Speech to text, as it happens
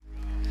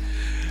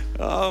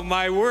Oh,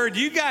 my word.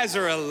 You guys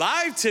are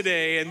alive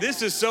today, and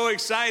this is so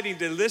exciting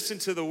to listen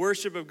to the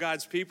worship of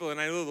God's people,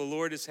 and I know the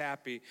Lord is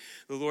happy.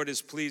 The Lord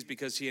is pleased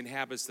because he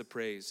inhabits the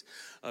praise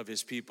of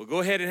his people.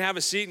 Go ahead and have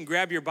a seat and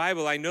grab your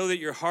Bible. I know that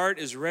your heart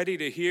is ready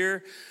to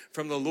hear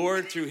from the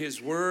Lord through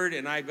his word,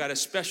 and I've got a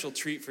special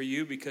treat for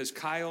you because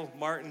Kyle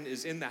Martin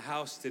is in the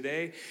house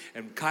today,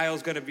 and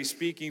Kyle's going to be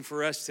speaking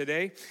for us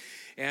today.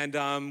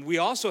 And we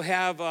also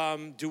have,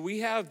 do we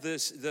have the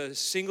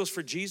Singles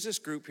for Jesus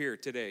group here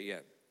today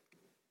yet?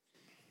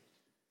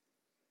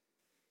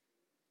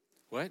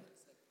 What?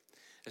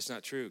 That's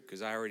not true,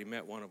 because I already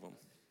met one of them.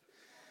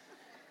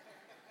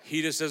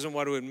 He just doesn't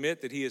want to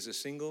admit that he is a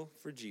single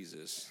for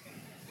Jesus.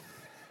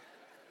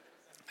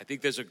 I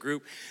think there's a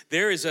group.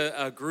 There is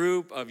a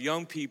group of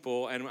young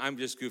people, and I'm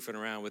just goofing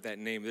around with that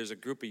name. There's a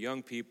group of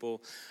young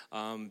people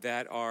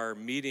that are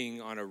meeting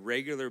on a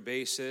regular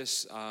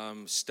basis,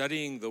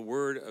 studying the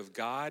Word of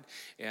God,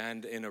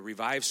 and in a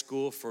Revive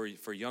school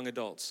for young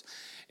adults.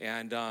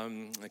 And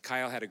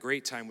Kyle had a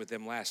great time with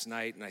them last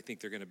night, and I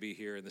think they're going to be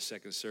here in the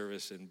second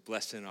service and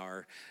blessing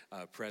our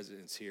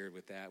presence here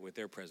with that, with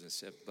their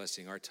presence,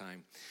 blessing our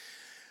time.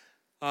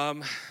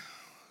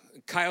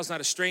 Kyle's not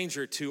a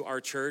stranger to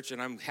our church,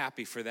 and I'm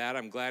happy for that.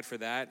 I'm glad for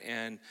that.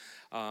 And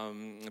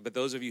but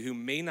those of you who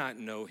may not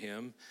know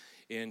him,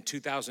 in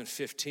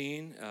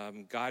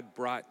 2015, God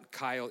brought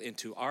Kyle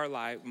into our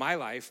life, my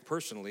life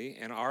personally,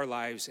 and our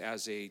lives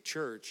as a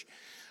church.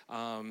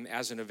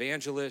 As an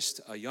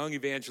evangelist, a young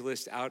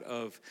evangelist out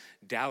of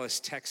Dallas,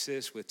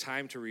 Texas, with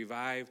Time to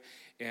Revive,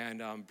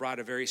 and brought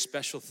a very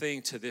special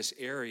thing to this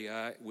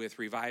area with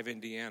Revive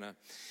Indiana.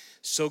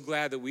 So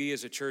glad that we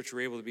as a church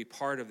were able to be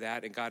part of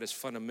that, and God has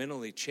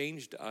fundamentally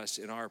changed us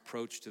in our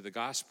approach to the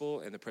gospel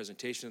and the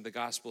presentation of the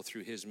gospel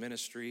through his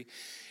ministry.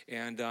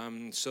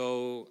 And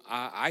so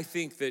I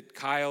think that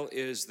Kyle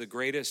is the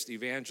greatest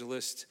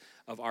evangelist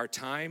of our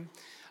time.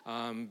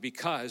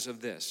 Because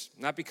of this,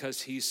 not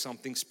because he's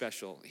something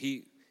special.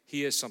 He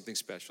is something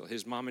special.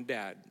 His mom and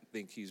dad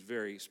think he's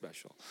very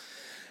special.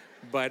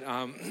 But,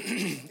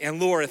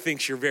 and Laura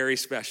thinks you're very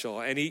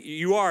special. And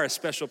you are a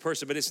special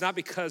person, but it's not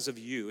because of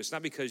you. It's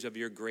not because of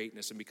your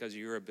greatness and because of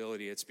your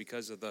ability. It's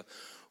because of the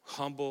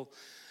humble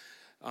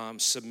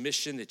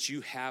submission that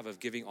you have of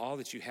giving all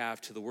that you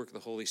have to the work of the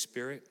Holy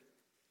Spirit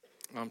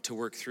to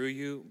work through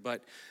you.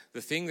 But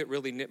the thing that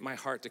really knit my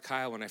heart to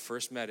Kyle when I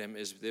first met him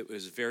is that it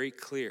was very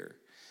clear.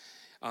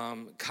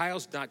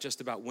 Kyle's not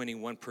just about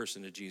winning one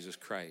person to Jesus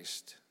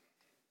Christ.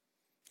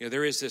 You know,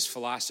 there is this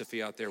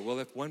philosophy out there, well,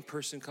 if one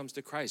person comes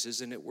to Christ,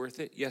 isn't it worth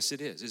it? Yes, it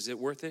is. Is it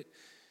worth it?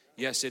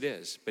 Yes, it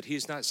is. But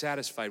he's not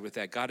satisfied with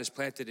that. God has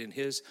planted in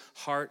his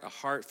heart a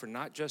heart for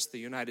not just the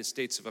United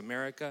States of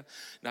America,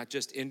 not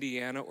just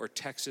Indiana or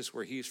Texas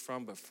where he's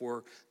from, but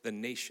for the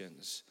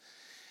nations.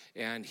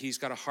 And he's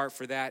got a heart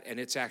for that,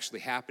 and it's actually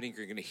happening.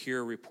 You're going to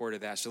hear a report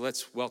of that. So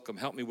let's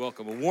help me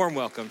welcome, a warm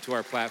welcome to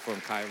our platform,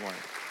 Kyle Martin.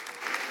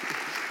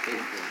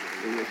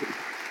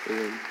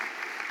 Amen.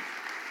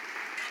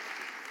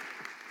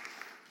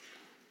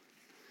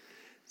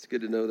 It's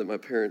good to know that my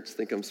parents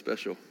think I'm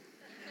special.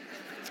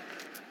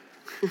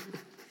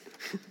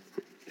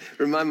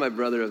 Remind my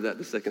brother of that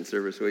the second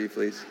service, will you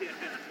please?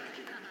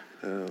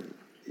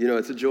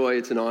 It's a joy,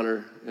 it's an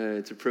honor,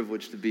 it's a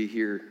privilege to be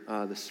here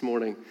this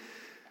morning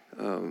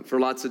for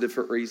lots of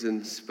different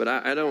reasons. But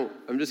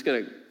I'm just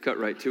going to cut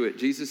right to it.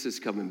 Jesus is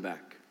coming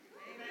back.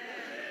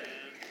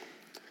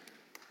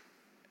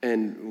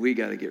 And we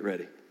got to get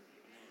ready.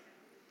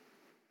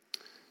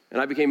 And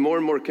I became more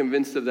and more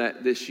convinced of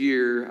that this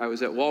year. I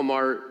was at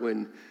Walmart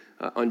when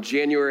on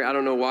January, I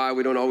don't know why,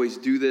 we don't always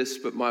do this,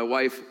 but my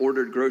wife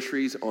ordered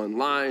groceries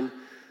online.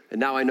 And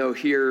now I know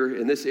here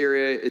in this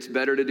area, it's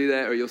better to do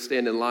that or you'll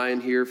stand in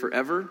line here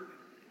forever.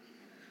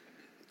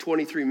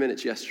 23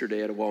 minutes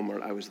yesterday at a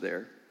Walmart, I was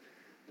there.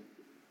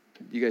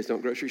 You guys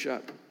don't grocery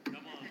shop? Come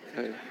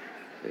on.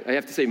 I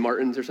have to say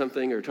Martin's or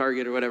something or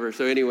Target or whatever.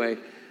 So anyway,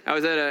 I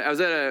was at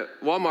a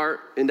Walmart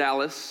in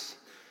Dallas,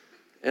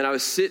 and I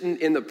was sitting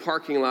in the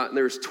parking lot, and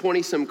there was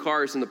 20-some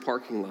cars in the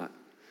parking lot.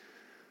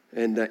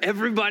 And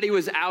everybody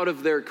was out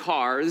of their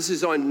car. This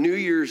is on New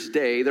Year's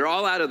Day. They're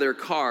all out of their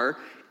car,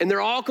 and they're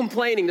all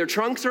complaining. Their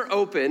trunks are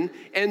open,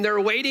 and they're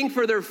waiting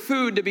for their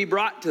food to be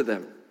brought to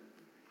them.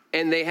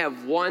 And they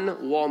have one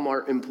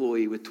Walmart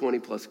employee with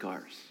 20-plus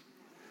cars.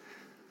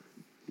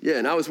 Yeah,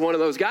 and I was one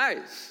of those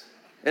guys.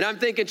 And I'm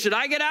thinking, should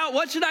I get out?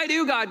 What should I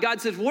do, God?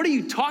 God says, what are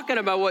you talking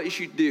about what you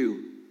should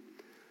do?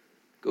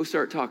 Go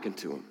start talking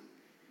to him.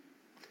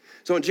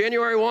 So on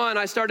January 1,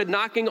 I started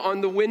knocking on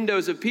the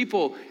windows of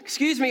people.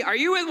 Excuse me, are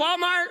you with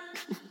Walmart?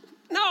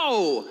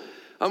 No,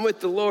 I'm with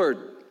the Lord.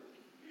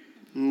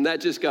 And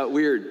that just got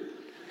weird.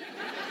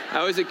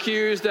 I was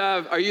accused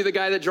of, are you the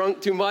guy that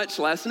drank too much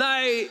last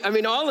night? I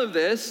mean, all of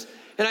this.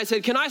 And I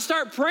said, can I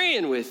start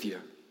praying with you?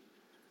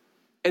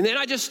 And then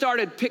I just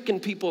started picking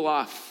people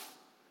off.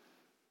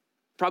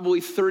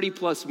 Probably 30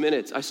 plus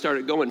minutes, I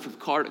started going from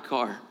car to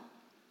car.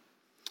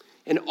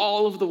 And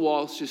all of the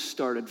walls just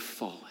started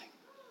falling.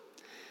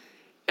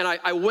 And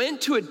I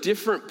went to a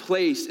different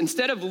place.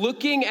 Instead of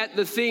looking at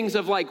the things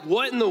of like,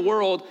 what in the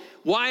world,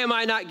 why am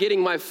I not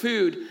getting my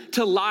food,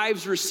 to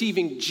lives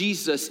receiving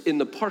Jesus in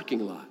the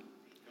parking lot.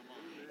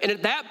 And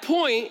at that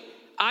point,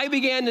 I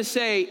began to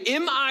say,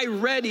 am I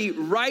ready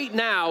right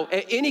now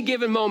at any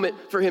given moment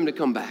for him to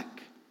come back?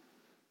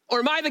 Or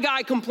am I the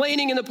guy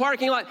complaining in the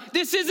parking lot,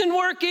 this isn't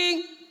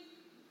working?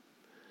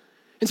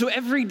 And so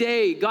every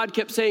day, God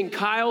kept saying,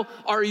 Kyle,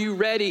 are you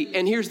ready?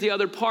 And here's the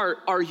other part,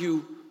 are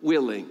you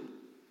willing?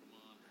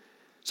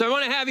 So I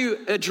want to have you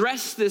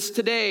address this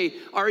today.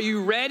 Are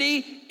you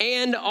ready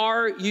and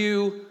are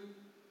you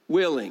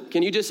willing?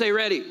 Can you just say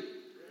ready?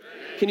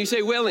 Can you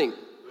say willing?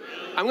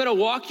 I'm going to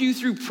walk you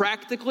through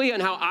practically on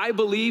how I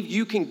believe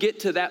you can get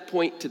to that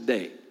point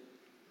today.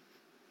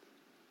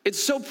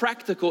 It's so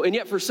practical, and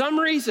yet for some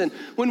reason,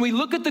 when we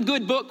look at the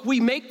good book, we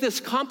make this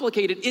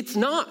complicated. It's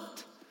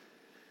not.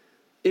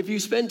 If you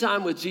spend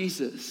time with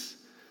Jesus,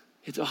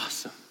 it's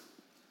awesome.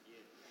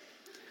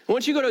 I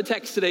want you to go to a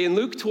text today in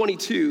Luke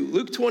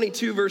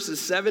 22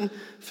 verses 7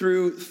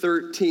 through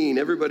 13.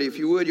 Everybody, if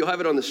you would, you'll have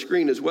it on the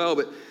screen as well,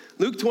 but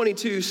Luke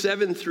 22,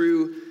 7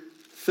 through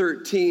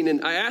 13.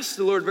 And I asked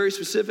the Lord very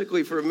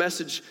specifically for a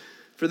message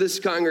for this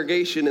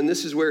congregation, and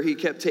this is where he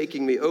kept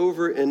taking me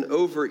over and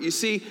over. You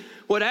see,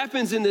 what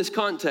happens in this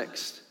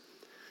context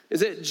is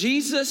that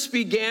Jesus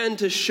began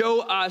to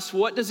show us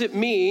what does it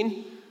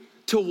mean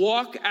to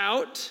walk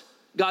out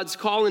God's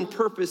call and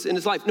purpose in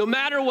his life, no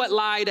matter what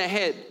lied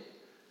ahead.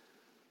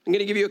 I'm going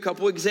to give you a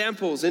couple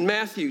examples. In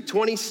Matthew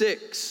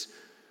 26,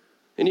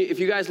 and if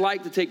you guys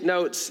like to take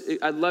notes,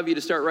 I'd love you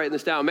to start writing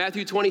this down.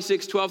 Matthew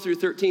 26, 12 through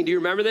 13. Do you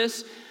remember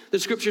this? The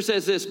scripture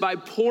says this, by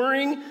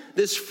pouring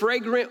this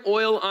fragrant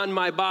oil on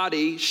my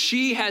body,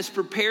 she has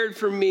prepared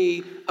for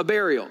me a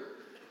burial.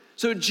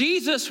 So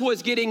Jesus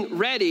was getting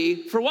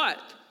ready for what?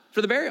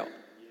 For the burial.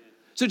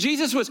 So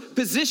Jesus was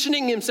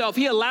positioning himself.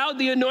 He allowed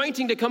the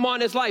anointing to come on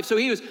his life. So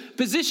he was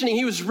positioning,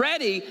 he was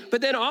ready.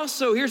 But then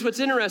also, here's what's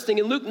interesting.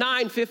 In Luke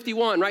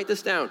 9:51, write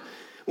this down.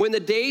 When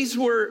the days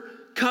were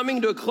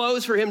coming to a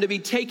close for him to be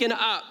taken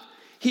up,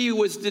 he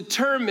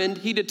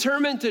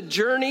determined to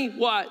journey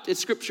what? As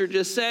scripture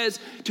just says,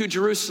 to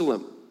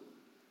Jerusalem.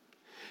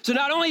 So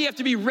not only you have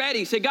to be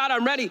ready, say, God,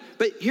 I'm ready.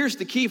 But here's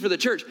the key for the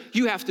church.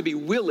 You have to be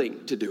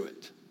willing to do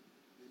it.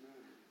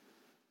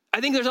 I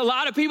think there's a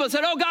lot of people that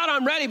said, oh, God,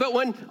 I'm ready. But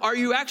when are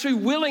you actually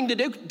willing to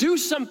do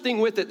something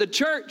with it? The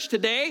church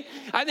today,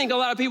 I think a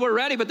lot of people are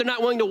ready, but they're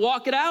not willing to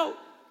walk it out.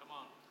 Come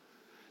on.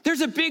 There's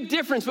a big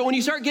difference. But when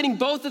you start getting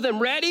both of them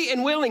ready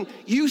and willing,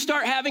 you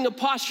start having a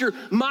posture,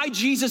 my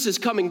Jesus is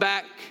coming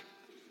back.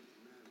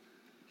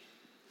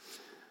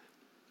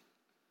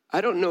 I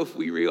don't know if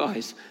we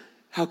realize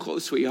how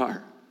close we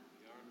are.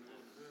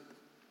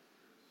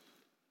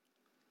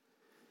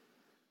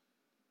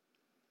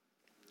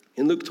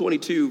 In Luke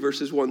 22,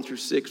 verses 1 through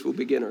 6, we'll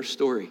begin our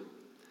story.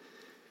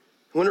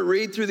 I want to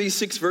read through these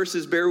 6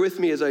 verses. Bear with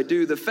me as I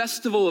do. The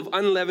festival of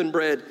unleavened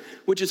bread,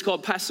 which is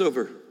called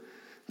Passover.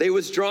 They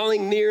was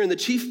drawing near, and the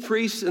chief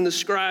priests and the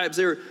scribes,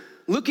 they were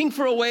looking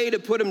for a way to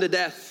put him to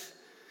death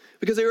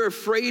because they were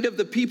afraid of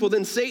the people.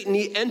 Then Satan,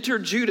 he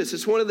entered Judas.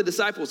 It's one of the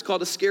disciples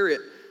called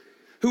Iscariot,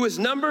 who was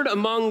numbered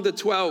among the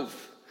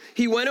 12.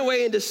 He went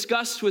away and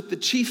discussed with the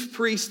chief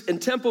priests and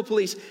temple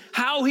police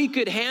how he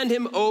could hand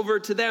him over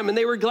to them. And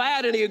they were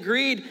glad, and he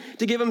agreed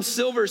to give him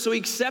silver. So he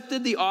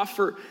accepted the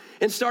offer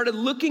and started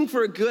looking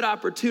for a good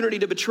opportunity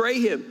to betray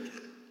him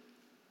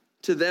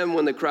to them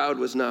when the crowd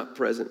was not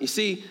present. You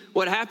see,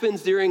 what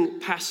happens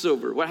during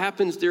Passover, what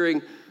happens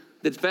during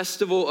the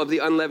festival of the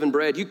unleavened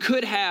bread, you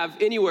could have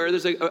anywhere,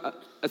 there's a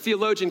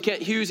theologian,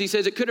 Kent Hughes, he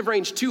says it could have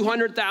ranged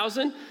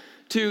 200,000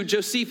 to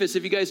Josephus.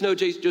 If you guys know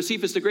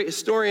Josephus, the great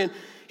historian,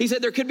 he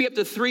said there could be up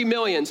to 3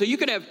 million. So you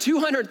could have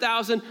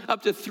 200,000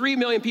 up to 3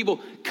 million people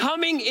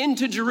coming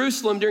into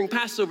Jerusalem during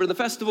Passover, the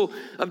festival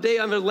of Day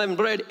of Unleavened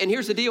Bread. And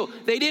here's the deal.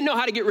 They didn't know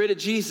how to get rid of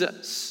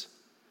Jesus.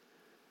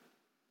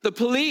 The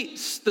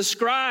police, the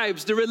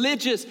scribes, the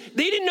religious,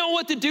 they didn't know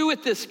what to do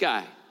with this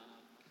guy.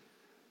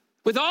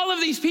 With all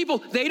of these people,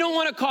 they don't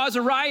want to cause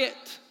a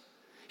riot.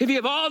 If you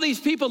have all these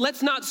people,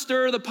 let's not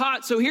stir the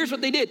pot. So here's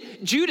what they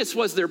did. Judas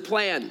was their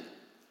plan.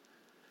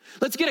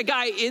 Let's get a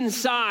guy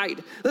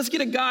inside. Let's get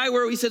a guy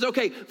where he says,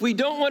 okay, if we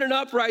don't want an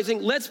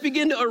uprising, let's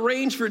begin to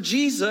arrange for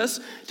Jesus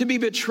to be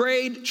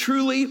betrayed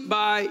truly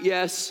by,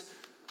 yes,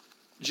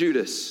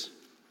 Judas.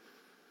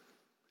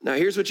 Now,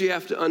 here's what you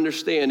have to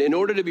understand. In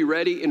order to be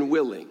ready and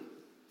willing,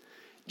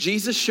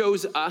 Jesus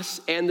shows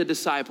us and the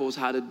disciples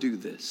how to do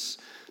this.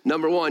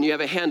 Number one, you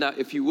have a handout,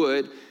 if you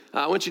would.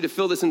 I want you to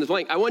fill this in the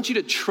blank. I want you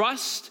to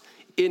trust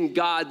in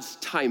God's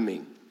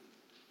timing.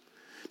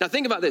 Now,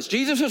 think about this.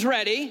 Jesus was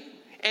ready.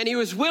 And he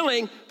was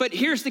willing, but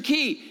here's the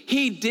key.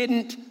 He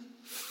didn't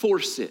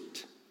force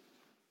it.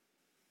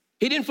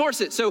 He didn't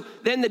force it. So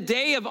then the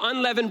day of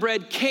unleavened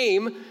bread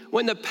came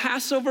when the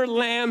Passover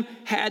lamb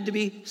had to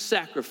be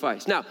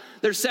sacrificed. Now,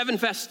 there's 7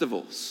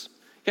 festivals.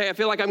 Okay, I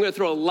feel like I'm going to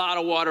throw a lot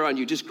of water on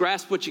you. Just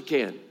grasp what you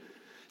can.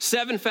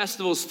 7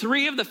 festivals.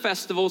 3 of the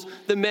festivals,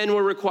 the men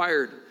were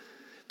required.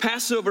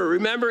 Passover,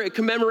 remember, it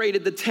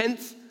commemorated the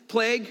 10th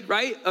plague,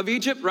 right, of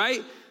Egypt,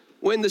 right?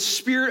 When the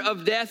spirit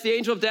of death, the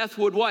angel of death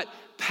would what?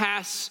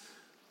 Pass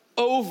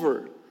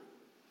over.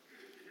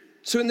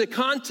 So in the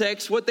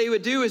context, what they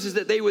would do is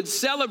that they would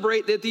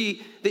celebrate that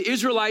the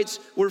Israelites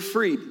were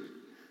freed.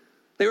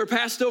 They were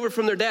passed over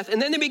from their death.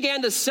 And then they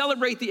began to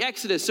celebrate the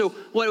Exodus. So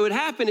what would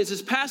happen is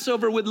this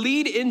Passover would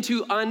lead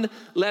into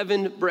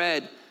unleavened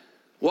bread.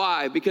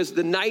 Why? Because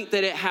the night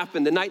that it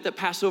happened, the night that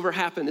Passover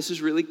happened, this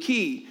is really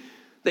key.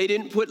 They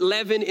didn't put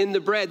leaven in the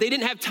bread. They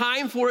didn't have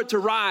time for it to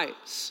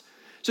rise.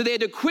 So they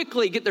had to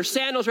quickly get their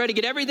sandals ready,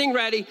 get everything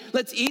ready.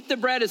 Let's eat the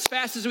bread as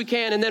fast as we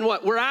can. And then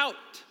what? We're out.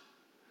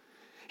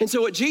 And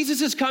so what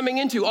Jesus is coming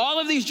into, all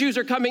of these Jews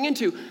are coming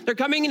into, they're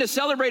coming into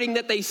celebrating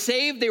that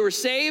they were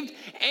saved,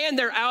 and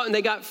they're out and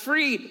they got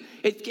freed.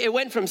 It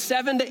went from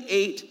 7 to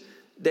 8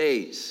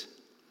 days.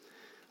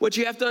 What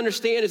you have to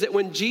understand is that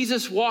when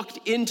Jesus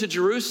walked into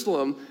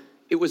Jerusalem,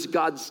 it was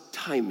God's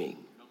timing.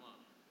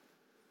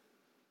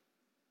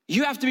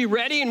 You have to be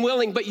ready and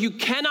willing, but you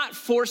cannot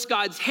force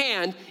God's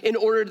hand in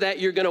order that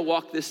you're gonna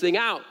walk this thing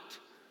out.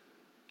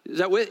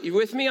 You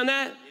with me on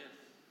that?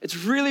 It's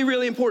really,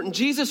 really important.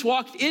 Jesus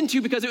walked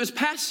into because it was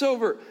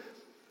Passover.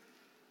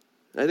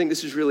 I think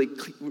this is really,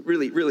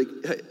 really, really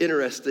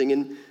interesting.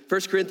 In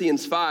 1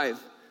 Corinthians 5,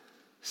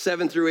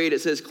 7 through 8,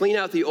 it says, clean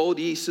out the old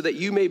yeast so that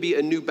you may be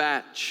a new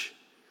batch.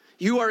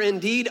 You are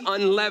indeed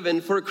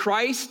unleavened, for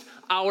Christ,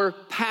 our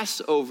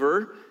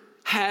Passover,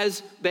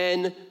 has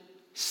been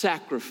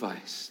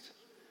sacrificed.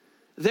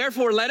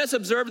 Therefore, let us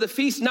observe the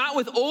feast not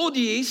with old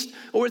yeast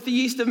or with the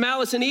yeast of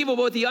malice and evil,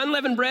 but with the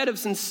unleavened bread of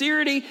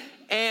sincerity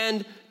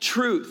and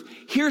truth.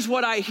 Here's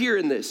what I hear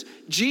in this.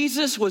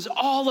 Jesus was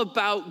all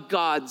about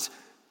God's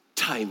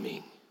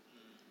timing.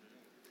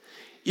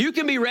 You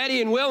can be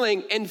ready and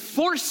willing and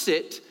force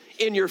it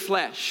in your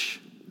flesh.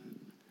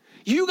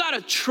 You got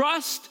to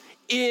trust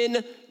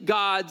in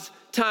God's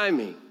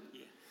timing.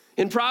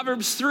 In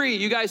Proverbs 3,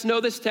 you guys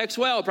know this text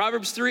well.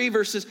 Proverbs 3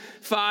 verses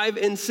 5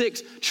 and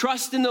 6.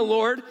 Trust in the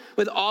Lord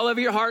with all of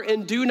your heart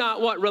and do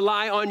not what?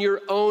 Rely on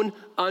your own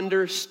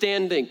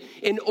understanding.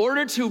 In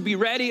order to be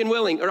ready and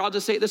willing, or I'll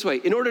just say it this way.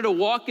 In order to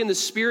walk in the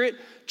Spirit,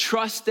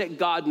 trust that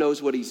God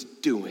knows what he's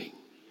doing.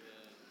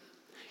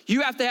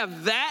 You have to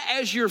have that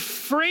as your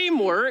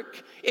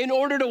framework in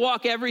order to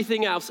walk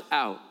everything else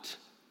out.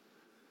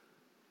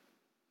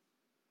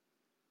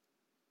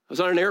 I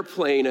was on an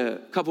airplane a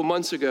couple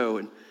months ago,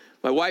 and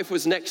my wife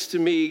was next to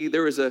me.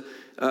 There was a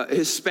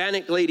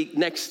Hispanic lady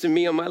next to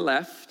me on my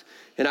left,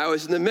 and I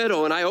was in the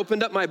middle, and I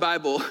opened up my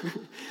Bible.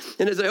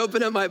 And as I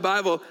opened up my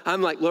Bible,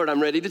 I'm like, Lord,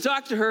 I'm ready to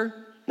talk to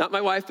her. Not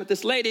my wife, but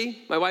this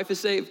lady. My wife is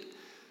saved.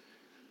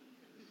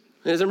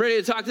 And as I'm ready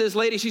to talk to this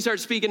lady, she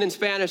starts speaking in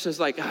Spanish. I was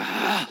like,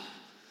 I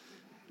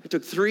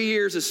took 3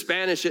 years of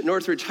Spanish at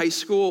Northridge High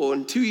School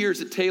and 2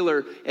 years at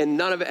Taylor, and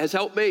none of it has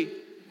helped me.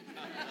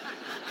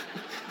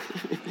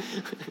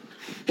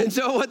 And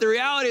so what the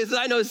reality is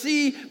I know,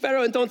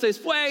 pero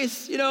entonces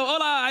pues, hola,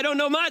 I don't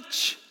know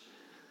much.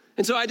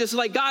 And so I just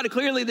like, God,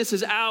 clearly this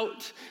is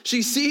out.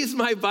 She sees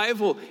my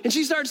Bible and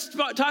she starts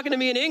talking to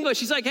me in English.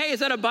 She's like, hey, is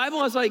that a Bible?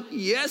 I was like,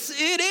 yes,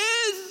 it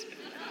is.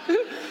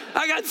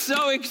 I got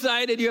so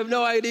excited. You have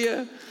no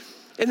idea.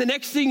 And the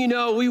next thing you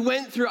know, we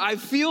went through, I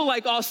feel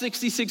like all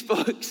 66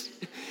 books.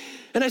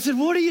 And I said,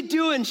 what are you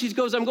doing? She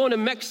goes, I'm going to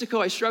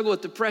Mexico. I struggle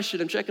with depression.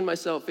 I'm checking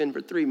myself in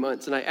for 3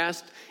 months. And I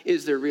asked,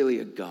 is there really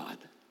a God?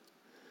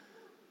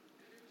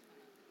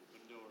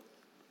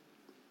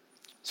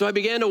 So I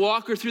began to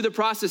walk her through the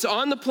process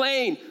on the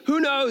plane.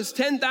 Who knows,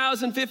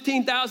 10,000,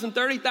 15,000,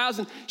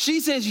 30,000. She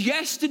says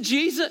yes to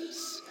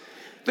Jesus.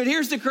 But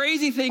here's the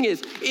crazy thing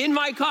is, in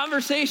my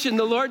conversation,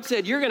 the Lord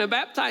said, you're going to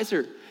baptize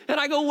her. And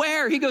I go,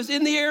 where? He goes,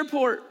 in the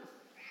airport.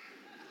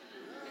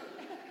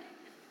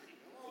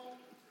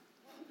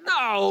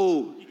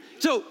 No.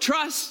 So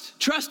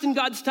trust in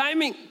God's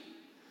timing.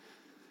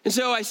 And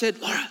so I said,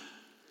 Laura,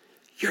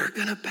 you're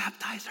going to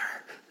baptize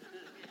her.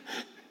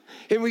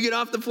 And we get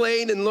off the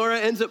plane and Laura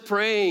ends up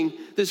praying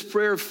this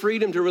prayer of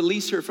freedom to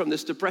release her from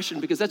this depression,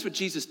 because that's what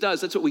Jesus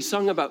does. That's what we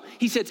sung about.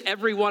 He sets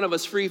every one of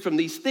us free from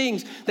these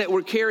things that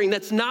we're carrying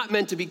that's not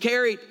meant to be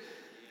carried.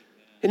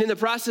 And in the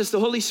process, the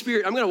Holy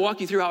Spirit, I'm going to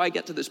walk you through how I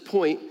get to this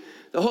point.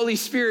 The Holy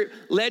Spirit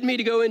led me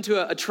to go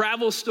into a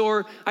travel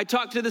store. I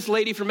talked to this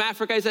lady from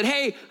Africa. I said,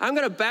 hey, I'm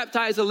going to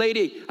baptize a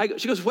lady.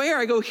 She goes, where?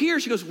 I go, here.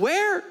 She goes,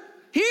 where?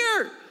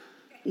 Here.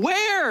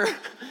 Where?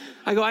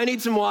 I go, I need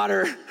some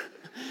water.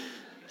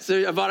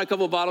 So I bought a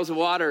couple of bottles of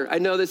water. I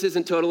know this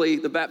isn't totally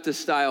the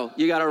Baptist style.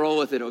 You got to roll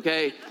with it,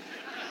 okay?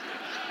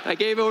 I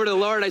gave it over to the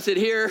Lord. I said,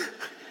 here.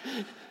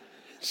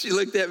 She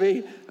looked at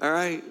me. All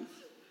right.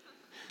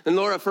 And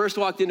Laura first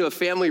walked into a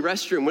family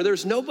restroom where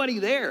there's nobody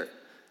there.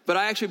 But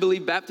I actually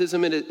believe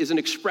baptism is an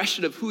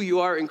expression of who you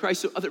are in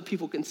Christ so other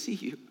people can see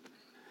you.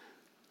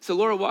 So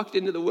Laura walked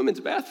into the women's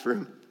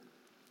bathroom.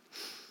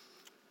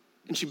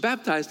 And she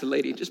baptized the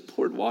lady and just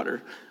poured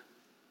water.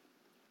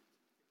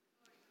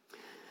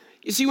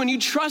 You see, when you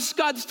trust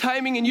God's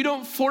timing and you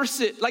don't force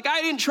it, like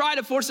I didn't try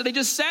to force it, I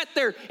just sat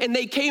there and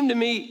they came to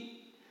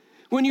me.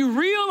 When you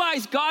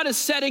realize God is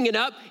setting it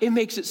up, it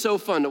makes it so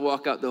fun to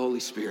walk out the Holy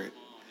Spirit.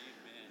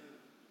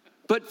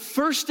 But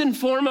first and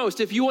foremost,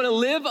 if you want to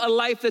live a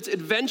life that's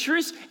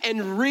adventurous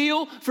and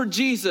real for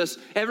Jesus,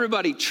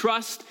 everybody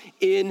trust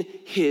in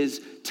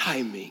his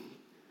timing.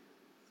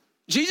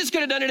 Jesus could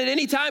have done it at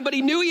any time, but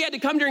he knew he had to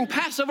come during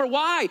Passover.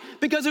 Why?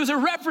 Because it was a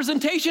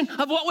representation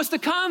of what was to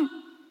come.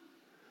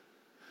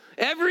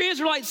 Every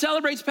Israelite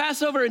celebrates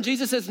Passover, and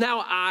Jesus says,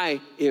 now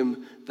I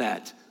am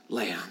that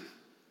lamb.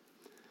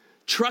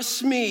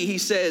 Trust me, he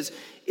says,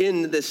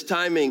 in this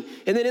timing.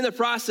 And then in the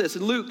process,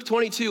 in Luke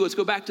 22, let's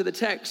go back to the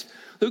text.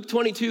 Luke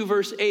 22,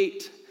 verse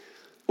 8.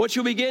 What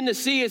you'll begin to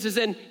see is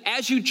then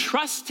as you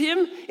trust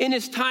him in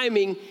his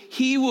timing,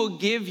 he will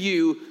give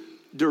you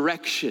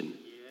direction.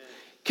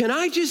 Can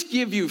I just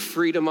give you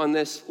freedom on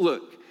this?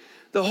 Look,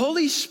 the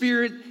Holy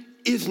Spirit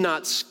is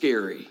not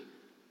scary.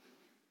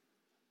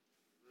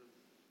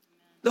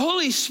 The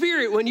Holy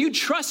Spirit, when you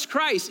trust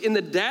Christ in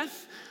the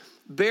death,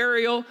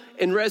 burial,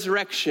 and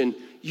resurrection,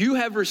 you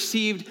have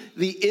received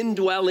the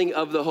indwelling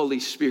of the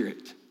Holy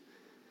Spirit.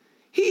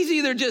 He's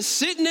either just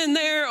sitting in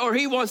there or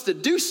he wants to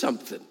do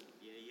something.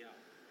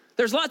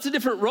 There's lots of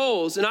different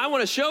roles, and I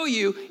want to show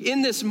you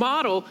in this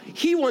model,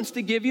 he wants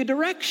to give you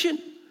direction.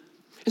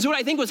 And so what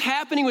I think was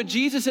happening with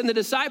Jesus and the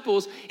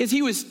disciples is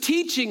he was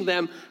teaching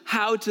them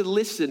how to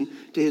listen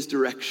to his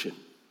direction.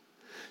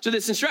 So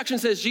this instruction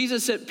says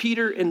Jesus sent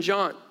Peter and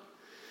John.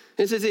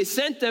 And it says they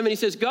sent them, and he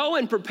says, go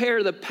and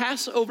prepare the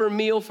Passover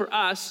meal for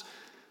us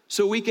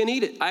so we can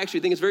eat it. I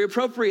actually think it's very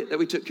appropriate that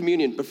we took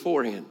communion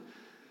beforehand.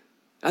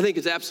 I think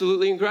it's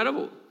absolutely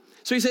incredible.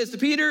 So he says to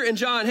Peter and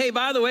John, hey,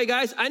 by the way,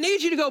 guys, I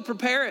need you to go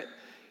prepare it.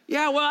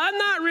 Yeah, well, I'm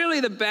not really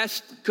the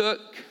best cook.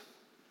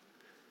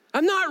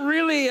 I'm not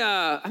really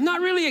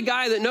a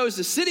guy that knows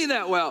the city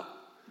that well.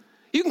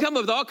 You can come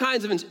up with all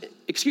kinds of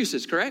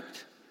excuses,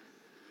 correct?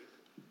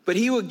 But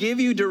he will give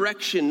you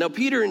direction. Now,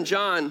 Peter and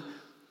John,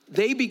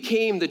 they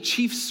became the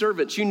chief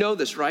servants. You know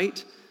this,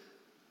 right?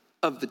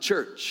 Of the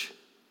church.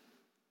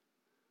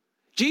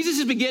 Jesus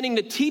is beginning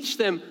to teach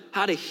them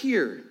how to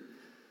hear.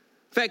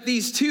 In fact,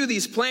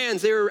 these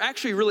plans, they were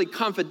actually really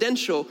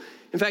confidential.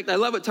 In fact, I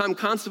love what Tom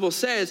Constable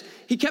says.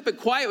 He kept it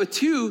quiet with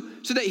two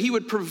so that he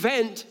would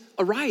prevent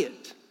a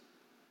riot.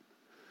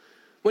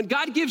 When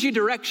God gives you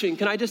direction,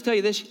 can I just tell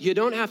you this? You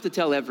don't have to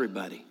tell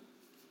everybody.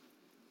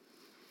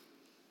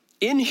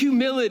 In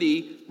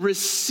humility,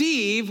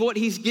 receive what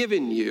he's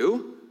given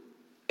you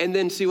and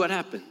then see what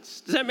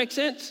happens. Does that make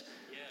sense?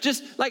 Yeah.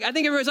 Just like, I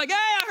think everybody's like, hey,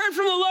 I heard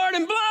from the Lord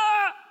and blah.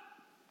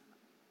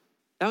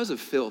 That was a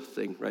filth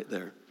thing right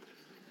there.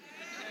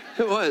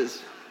 It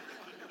was.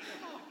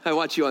 I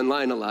watch you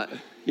online a lot.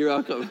 You're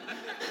welcome.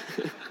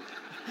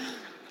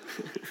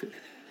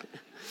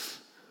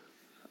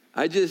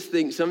 I just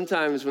think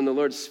sometimes when the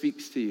Lord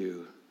speaks to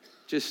you,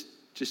 just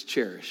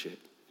cherish it.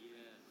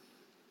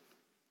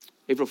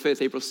 April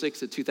 5th, April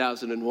 6th of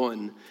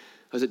 2001, I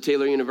was at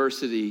Taylor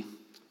University,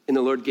 and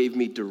the Lord gave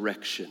me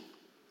direction.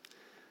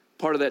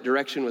 Part of that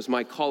direction was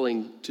my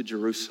calling to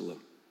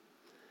Jerusalem.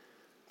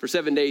 For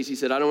 7 days, he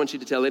said, I don't want you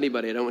to tell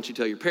anybody. I don't want you to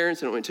tell your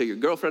parents. I don't want you to tell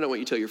your girlfriend. I don't want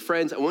you to tell your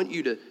friends. I want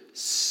you to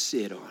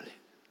sit on it.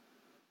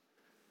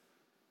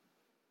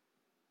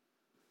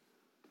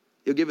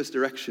 He'll give us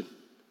direction.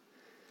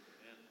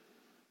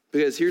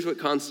 Because here's what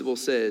Constable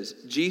says.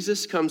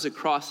 Jesus comes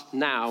across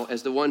now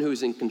as the one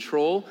who's in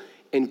control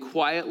and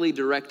quietly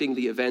directing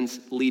the events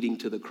leading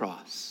to the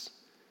cross.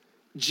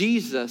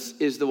 Jesus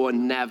is the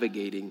one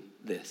navigating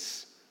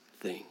this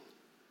thing.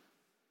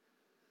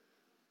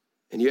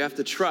 And you have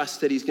to trust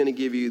that he's going to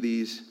give you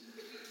these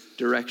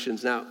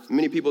directions. Now,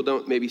 many people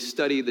don't maybe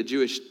study the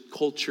Jewish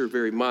culture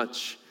very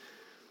much,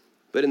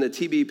 but in the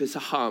Tibi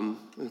Pesachim,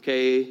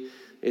 okay,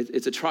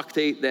 it's a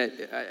tractate that,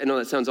 I know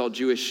that sounds all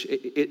Jewish,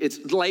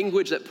 it's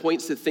language that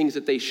points to things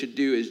that they should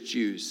do as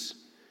Jews.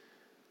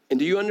 And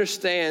do you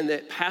understand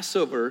that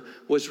Passover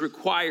was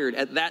required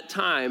at that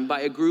time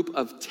by a group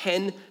of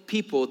 10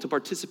 people to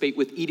participate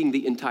with eating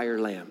the entire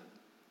lamb?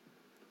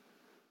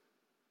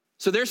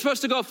 So they're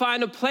supposed to go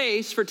find a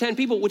place for 10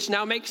 people, which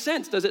now makes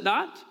sense, does it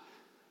not?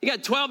 You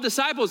got 12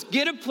 disciples,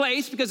 get a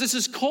place because this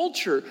is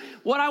culture.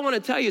 What I want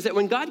to tell you is that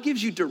when God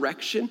gives you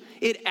direction,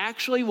 it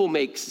actually will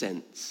make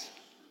sense.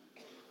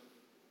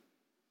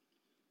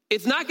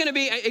 It's not going to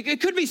be,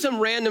 it could be some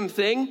random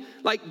thing,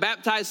 like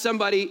baptize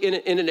somebody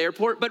in an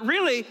airport, but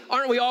really,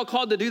 aren't we all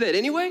called to do that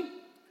anyway?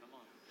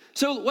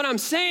 So what I'm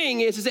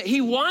saying is that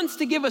he wants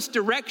to give us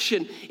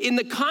direction in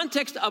the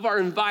context of our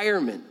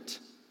environment.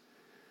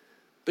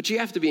 But you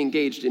have to be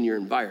engaged in your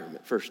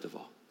environment, first of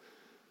all.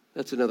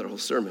 That's another whole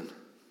sermon.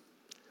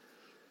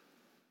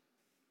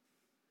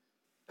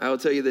 I will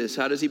tell you this.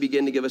 How does he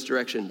begin to give us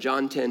direction?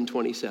 John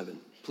 10:27.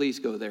 Please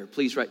go there.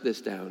 Please write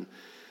this down.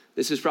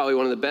 This is probably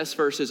one of the best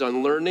verses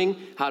on learning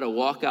how to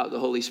walk out the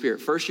Holy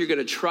Spirit. First, you're going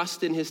to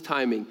trust in his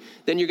timing.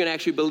 Then you're going to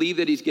actually believe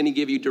that he's going to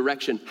give you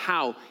direction.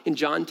 How? In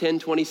John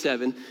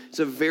 10:27, it's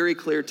a very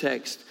clear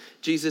text.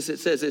 Jesus, it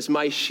says this,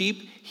 my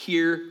sheep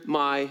hear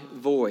my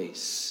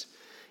voice.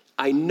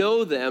 I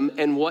know them,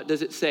 and what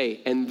does it say?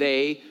 And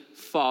they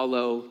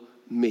follow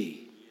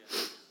me.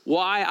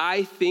 Why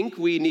I think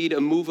we need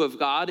a move of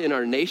God in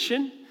our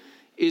nation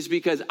is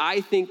because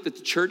I think that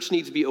the church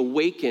needs to be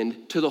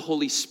awakened to the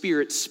Holy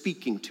Spirit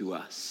speaking to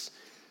us.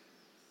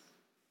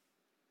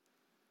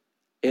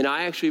 And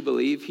I actually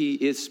believe he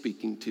is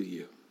speaking to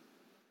you.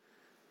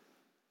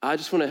 I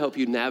just want to help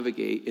you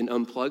navigate and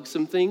unplug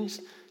some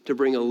things to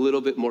bring a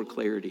little bit more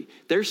clarity.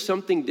 There's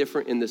something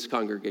different in this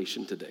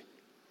congregation today.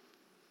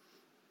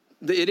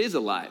 It is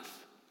alive.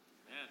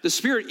 The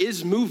Spirit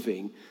is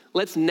moving.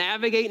 Let's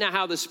navigate now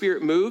how the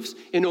Spirit moves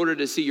in order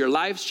to see your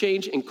lives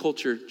change and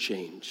culture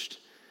changed.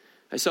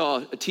 I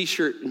saw a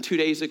t-shirt 2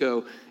 days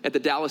ago at the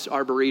Dallas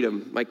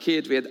Arboretum. My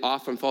kids, we had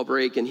off on fall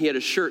break, and he had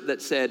a shirt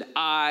that said,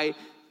 "I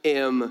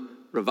am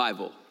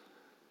revival."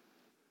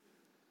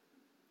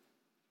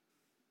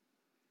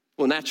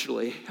 Well,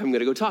 naturally, I'm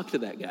going to go talk to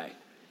that guy.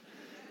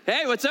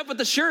 "Hey, what's up with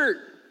the shirt?"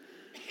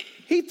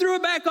 He threw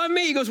it back on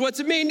me. He goes, "What's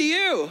it mean to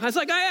you?" I was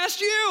like, "I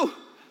asked you."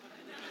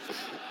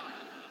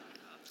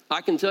 I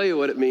can tell you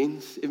what it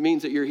means. It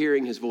means that you're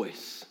hearing his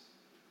voice.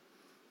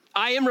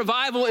 I am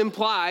revival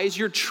implies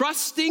you're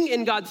trusting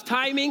in God's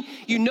timing.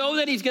 You know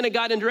that he's going to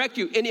guide and direct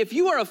you. And if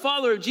you are a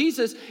follower of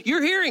Jesus,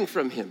 you're hearing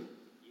from him.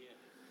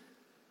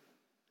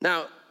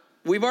 Now,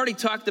 we've already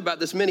talked about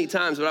this many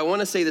times, but I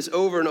want to say this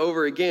over and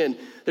over again.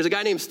 There's a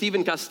guy named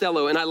Stephen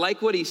Costello, and I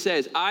like what he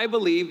says. I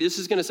believe, this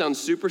is going to sound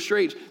super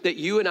strange, that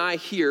you and I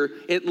hear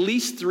at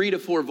least 3 to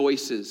 4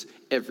 voices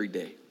every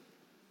day.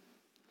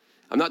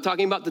 I'm not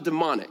talking about the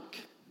demonic.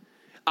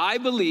 I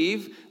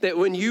believe that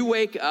when you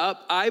wake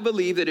up, I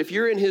believe that if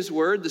you're in his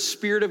word, the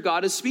Spirit of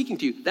God is speaking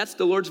to you. That's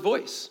the Lord's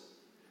voice.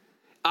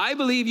 I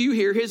believe you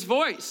hear his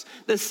voice.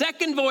 The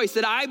second voice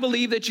that I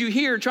believe that you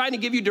hear trying to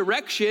give you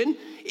direction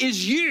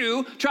is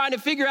you trying to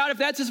figure out if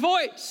that's his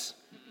voice.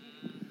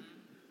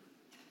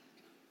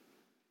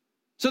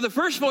 So the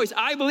first voice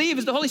I believe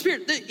is the Holy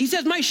Spirit. He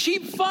says, "My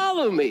sheep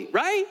follow me,"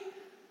 right?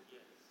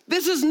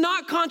 This is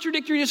not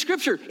contradictory to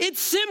Scripture.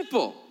 It's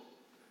simple.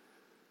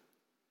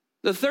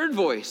 The third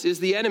voice is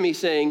the enemy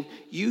saying,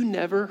 "You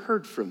never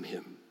heard from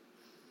him."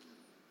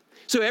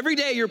 So every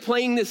day you're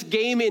playing this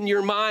game in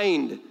your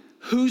mind.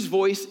 Whose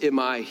voice am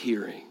I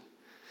hearing?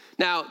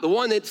 Now, the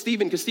one that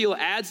Stephen Costello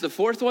adds, the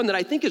fourth one that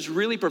I think is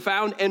really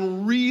profound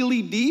and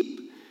really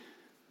deep,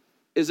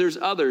 is there's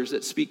others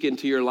that speak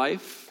into your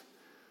life,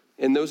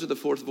 and those are the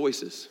fourth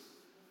voices.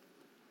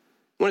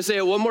 I want to say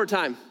it one more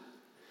time.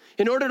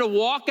 In order to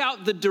walk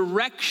out the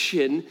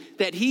direction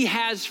that he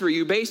has for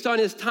you based on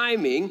his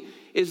timing,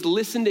 is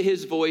listen to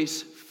his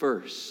voice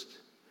first.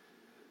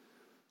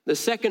 The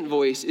second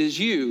voice is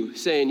you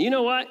saying, "You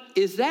know what?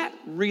 Is that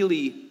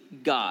really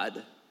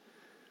God?"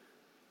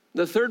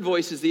 The third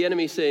voice is the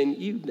enemy saying,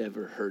 "You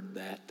never heard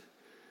that."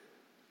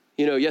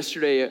 You know,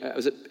 yesterday I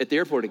was at the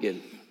airport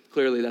again.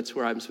 Clearly that's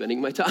where I'm spending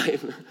my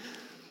time.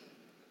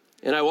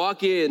 And I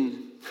walk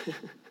in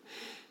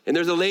and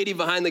there's a lady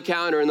behind the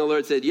counter, and the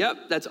Lord said,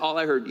 "Yep, that's all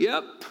I heard.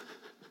 Yep."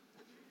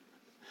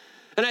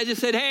 And I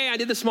just said, "Hey," I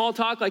did the small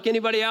talk like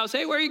anybody else.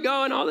 "Hey, where are you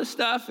going?" All this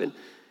stuff. And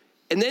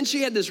then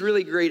she had this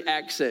really great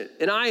accent.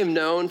 And I am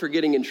known for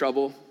getting in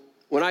trouble.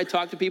 When I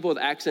talk to people with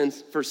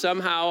accents, for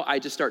somehow I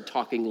just start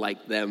talking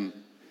like them.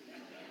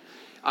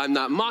 I'm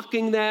not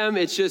mocking them.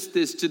 It's just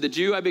this, to the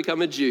Jew, I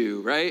become a Jew,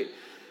 right?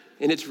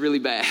 And it's really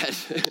bad.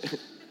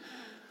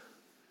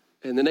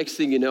 And the next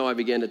thing you know, I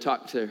began to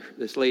talk to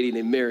this lady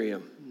named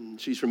Miriam.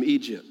 She's from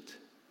Egypt.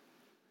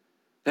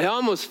 I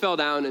almost fell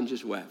down and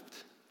just wept.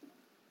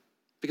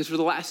 Because for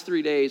the last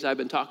 3 days, I've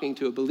been talking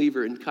to a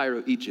believer in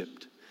Cairo,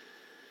 Egypt.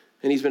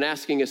 And he's been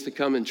asking us to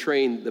come and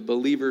train the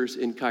believers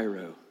in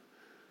Cairo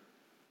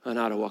on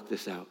how to walk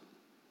this out.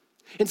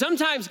 And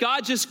sometimes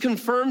God just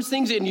confirms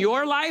things in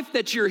your life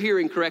that you're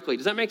hearing correctly.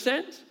 Does that make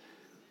sense?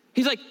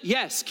 He's like,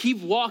 yes, keep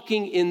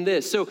walking in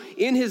this. So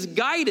in his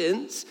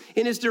guidance,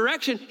 in his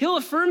direction, he'll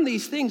affirm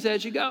these things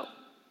as you go.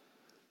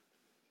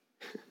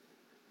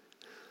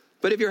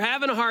 But if you're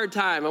having a hard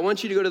time, I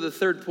want you to go to the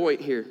third point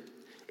here.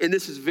 And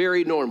this is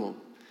very normal.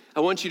 I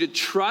want you to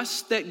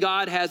trust that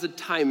God has a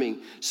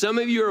timing. Some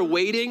of you are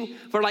waiting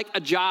for like a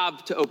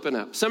job to open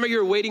up. Some of you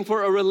are waiting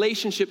for a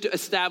relationship to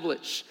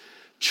establish.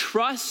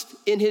 Trust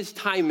in his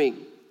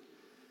timing.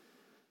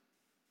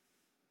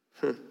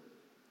 And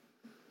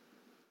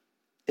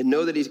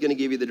know that he's going to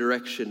give you the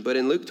direction. But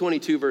in Luke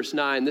 22, verse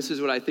 9, this is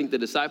what I think the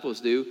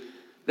disciples do.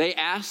 They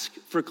ask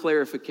for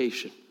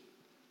clarification.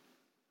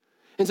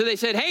 And so they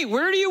said, "Hey,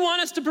 where do you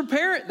want us to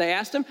prepare it?" They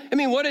asked him.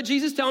 What did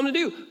Jesus tell them to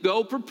do?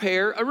 Go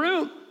prepare a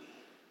room.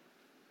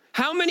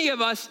 How many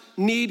of us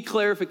need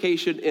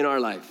clarification in our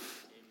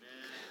life?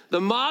 Amen.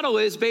 The model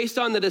is based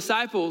on the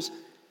disciples.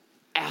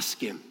 Ask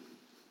him.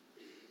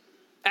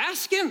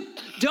 Ask him.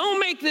 Don't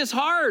make this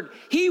hard.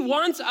 He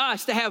wants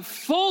us to have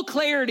full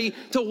clarity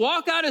to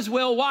walk out his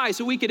will. Why?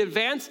 So we can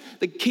advance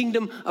the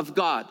kingdom of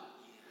God.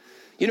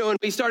 You know, when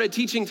we started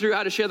teaching through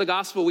how to share the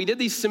gospel, we did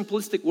these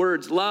simplistic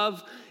words: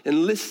 love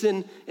and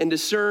listen and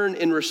discern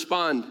and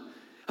respond.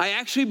 I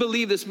actually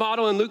believe this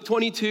model in Luke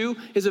 22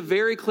 is a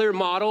very clear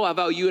model of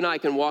how you and I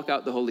can walk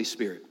out the Holy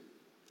Spirit.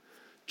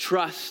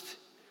 Trust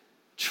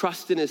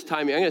in his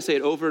timing. I'm going to say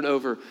it over and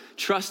over.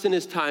 Trust in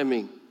his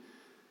timing.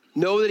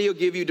 Know that he'll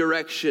give you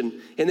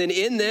direction. And then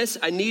in this,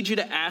 I need you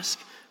to ask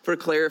for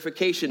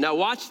clarification. Now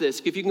watch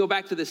this. If you can go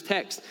back to this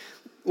text.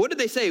 What did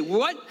they say?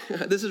 What?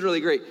 This is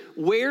really great.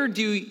 Where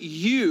do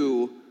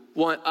you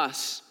want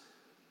us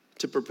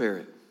to prepare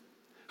it?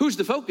 Who's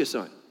the focus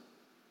on?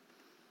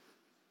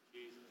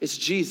 It's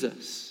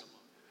Jesus.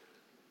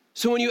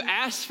 So when you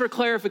ask for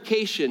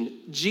clarification,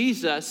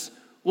 Jesus,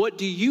 what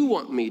do you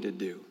want me to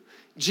do?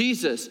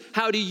 Jesus,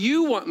 how do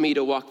you want me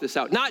to walk this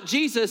out? Not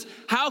Jesus,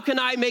 how can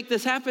I make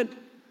this happen?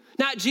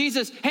 Not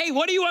Jesus, hey,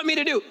 what do you want me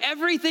to do?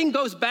 Everything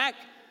goes back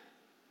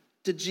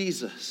to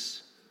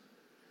Jesus.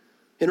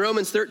 In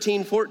Romans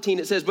 13:14,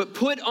 it says, but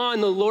put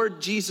on the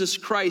Lord Jesus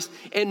Christ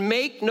and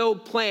make no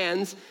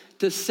plans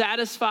to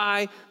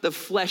satisfy the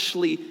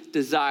fleshly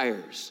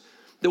desires.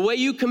 The way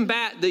you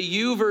combat the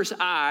you versus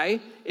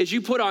I is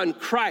you put on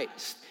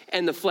Christ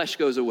and the flesh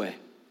goes away.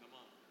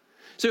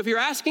 So if you're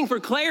asking for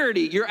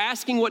clarity, you're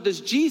asking what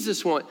does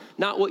Jesus want,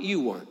 not what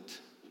you want.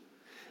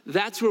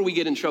 That's where we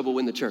get in trouble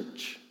in the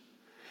church.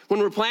 When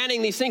we're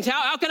planning these things,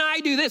 how can I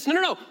do this?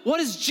 No. What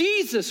does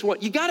Jesus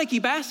want? You got to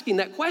keep asking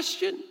that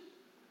question.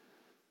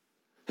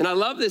 And I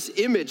love this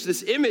image.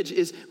 This image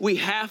is we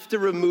have to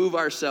remove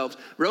ourselves.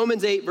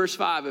 Romans 8, verse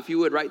 5, if you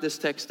would write this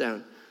text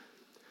down.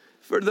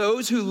 For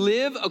those who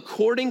live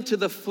according to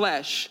the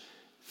flesh,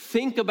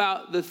 think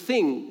about the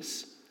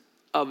things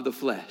of the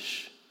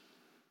flesh.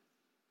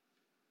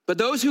 But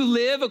those who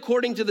live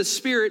according to the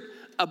Spirit,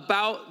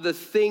 about the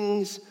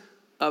things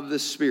of the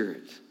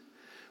Spirit.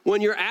 When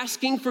you're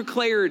asking for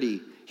clarity,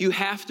 you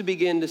have to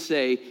begin to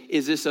say,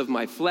 is this of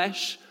my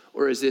flesh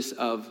or is this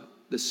of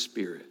the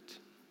Spirit?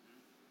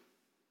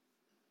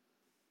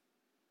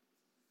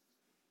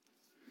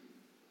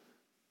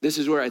 This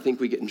is where I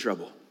think we get in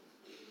trouble.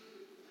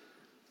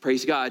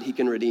 Praise God, he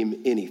can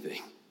redeem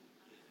anything.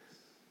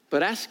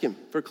 But ask him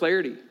for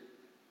clarity.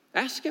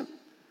 Ask him.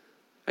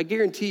 I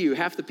guarantee you,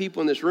 half the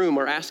people in this room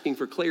are asking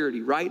for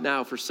clarity right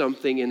now for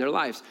something in their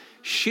lives.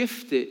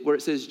 Shift it where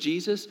it says,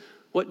 Jesus,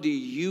 what do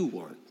you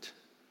want?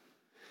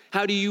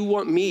 How do you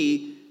want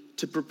me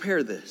to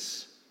prepare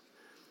this?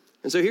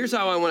 And so here's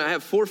how I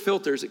have 4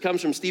 filters. It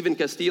comes from Stephen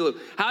Castillo.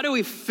 How do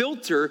we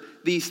filter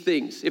these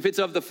things? If it's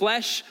of the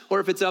flesh or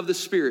if it's of the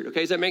Spirit.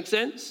 Okay, does that make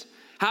sense?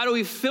 How do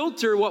we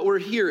filter what we're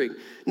hearing?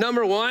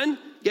 Number 1,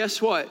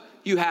 guess what?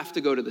 You have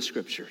to go to the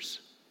scriptures.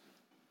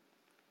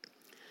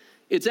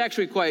 It's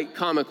actually quite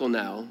comical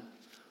now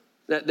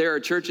that there are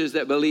churches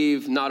that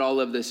believe not all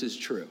of this is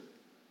true.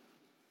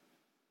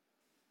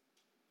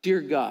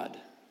 Dear God,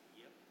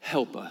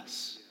 help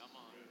us.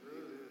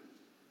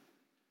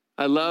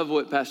 I love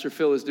what Pastor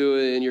Phil is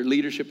doing and your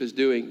leadership is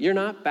doing. You're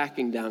not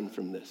backing down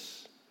from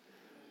this.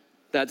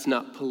 That's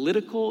not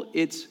political,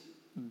 it's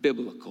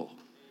biblical.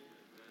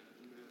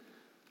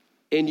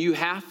 And you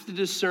have to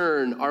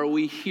discern, are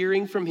we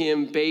hearing from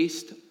him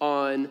based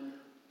on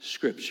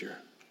Scripture?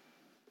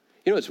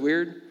 You know what's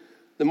weird?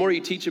 The more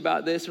you teach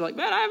about this, you're like,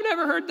 man, I've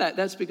never heard that.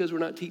 That's because we're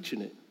not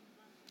teaching it.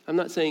 I'm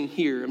not saying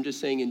here, I'm just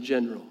saying in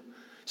general.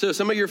 So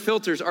some of your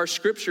filters are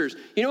scriptures.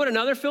 You know what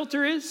another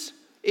filter is?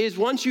 Is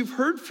once you've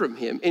heard from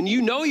him, and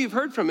you know you've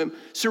heard from him,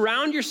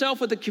 surround yourself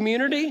with a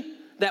community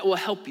that will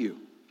help you.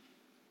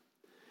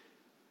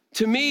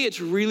 To me,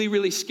 it's really,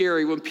 really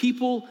scary when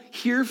people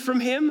hear from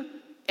him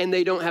and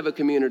they don't have a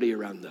community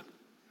around them.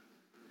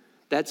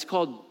 That's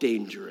called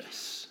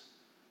dangerous.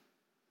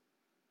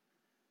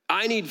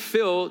 I need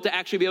Phil to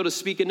actually be able to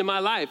speak into my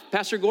life.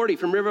 Pastor Gordy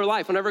from River of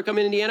Life, whenever I come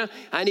in Indiana,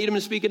 I need him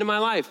to speak into my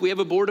life. We have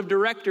a board of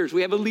directors.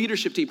 We have a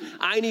leadership team.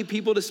 I need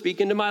people to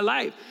speak into my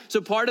life. So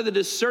part of the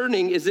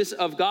discerning, is this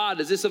of God?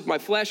 Is this of my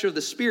flesh or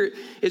the Spirit?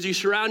 Is you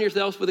surround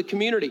yourself with a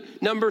community.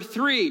 Number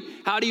 3,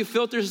 how do you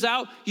filter this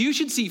out? You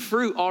should see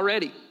fruit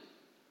already.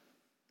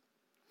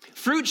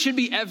 Fruit should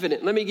be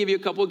evident. Let me give you a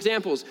couple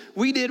examples.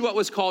 We did what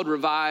was called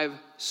Revive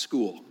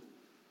School.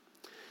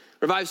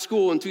 Revive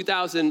School in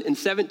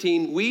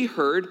 2017, we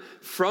heard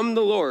from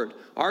the Lord,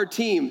 our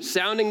team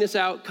sounding this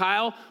out,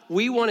 Kyle,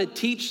 we want to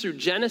teach through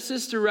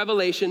Genesis to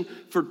Revelation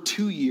for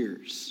 2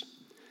 years.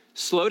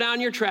 Slow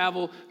down your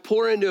travel,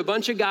 pour into a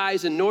bunch of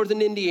guys in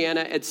northern Indiana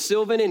at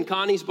Sylvan and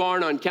Connie's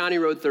barn on County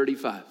Road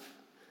 35.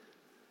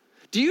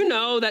 Do you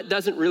know that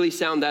doesn't really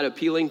sound that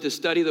appealing to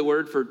study the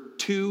word for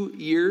 2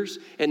 years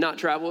and not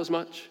travel as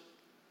much?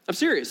 I'm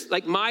serious.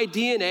 Like my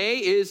DNA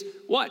is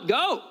what?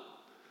 Go.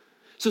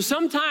 So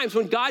sometimes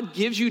when God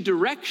gives you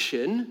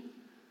direction,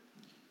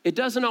 it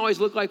doesn't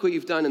always look like what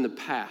you've done in the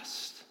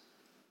past.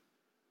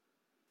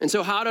 And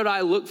so how did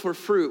I look for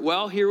fruit?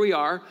 Well, here we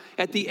are.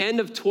 At the end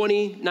of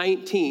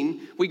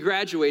 2019, we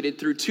graduated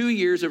through 2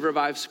 years of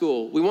Revive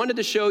School. We wanted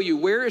to show you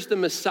where is the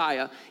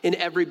Messiah in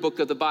every book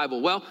of the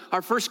Bible. Well,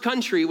 our first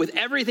country, with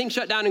everything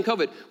shut down in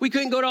COVID, we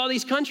couldn't go to all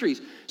these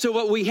countries. So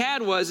what we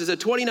had is a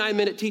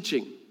 29-minute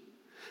teaching.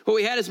 What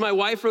we had is my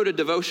wife wrote a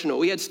devotional.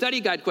 We had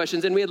study guide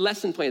questions and we had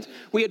lesson plans.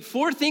 We had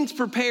 4 things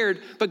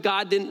prepared, but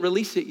God didn't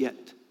release it yet.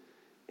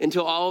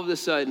 Until all of a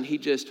sudden,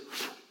 it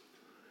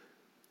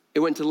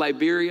went to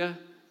Liberia,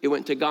 it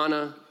went to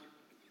Ghana,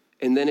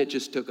 and then it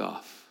just took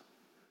off.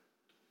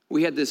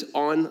 we had this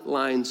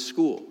online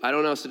school. I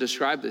don't know how else to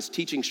describe this,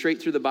 teaching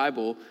straight through the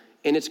Bible,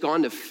 and it's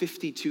gone to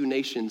 52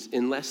 nations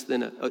in less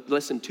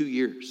than 2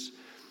 years.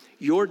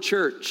 Your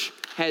church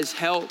has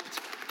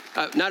helped.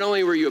 Not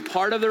only were you a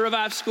part of the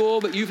Revive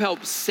School, but you've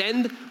helped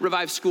send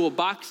Revive School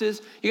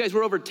boxes. You guys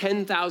were over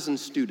 10,000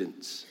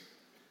 students.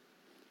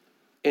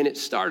 And it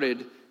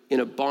started in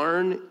a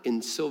barn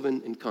in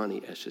Sylvan and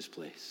Connie Esch's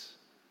place.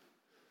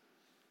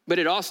 But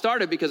it all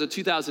started because of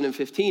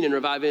 2015 in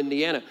Revive,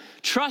 Indiana.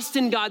 Trust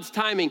in God's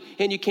timing,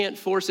 and you can't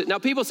force it. Now,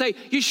 people say,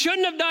 you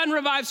shouldn't have done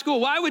Revive School.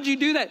 Why would you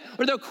do that?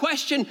 Or they'll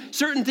question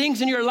certain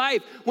things in your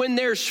life. When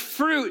there's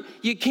fruit,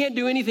 you can't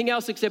do anything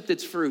else except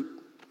it's fruit.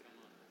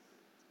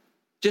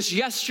 Just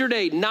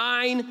yesterday,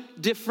 9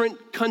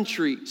 different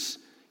countries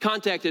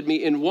contacted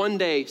me in one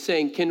day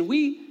saying, can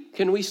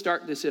we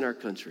start this in our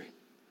country?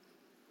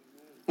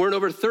 We're in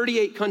over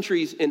 38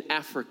 countries in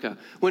Africa.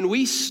 When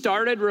we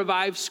started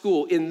Revive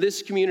School in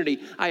this community,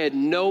 I had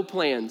no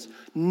plans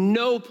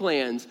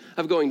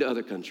of going to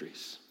other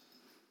countries.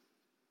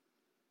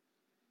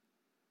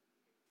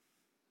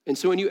 And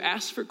so when you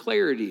ask for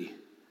clarity,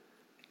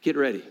 get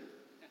ready.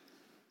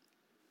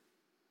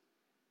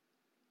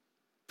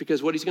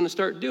 Because what he's going to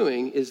start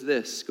doing is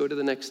this. Go to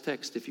the next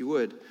text, if you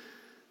would.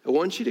 I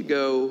want you to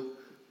go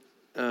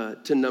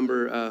to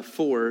number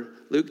 4,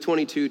 Luke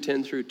 22,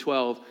 10 through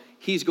 12.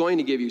 He's going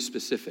to give you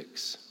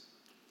specifics.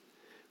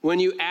 When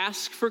you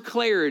ask for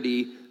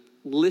clarity,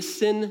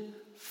 listen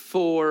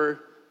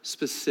for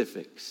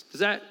specifics.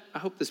 I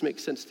hope this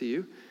makes sense to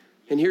you.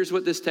 And here's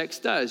what this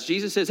text does.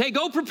 Jesus says, hey,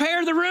 go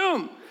prepare the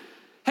room.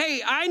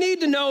 Hey, I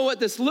need to know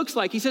what this looks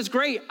like. He says,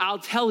 great, I'll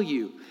tell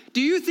you.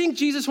 Do you think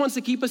Jesus wants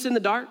to keep us in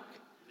the dark?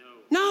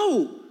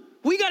 No.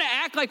 We got to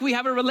act like we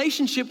have a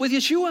relationship with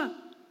Yeshua.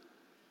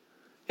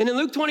 And in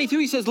Luke 22,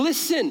 he says,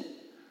 listen.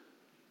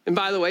 And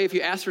by the way, if you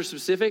ask for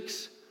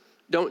specifics,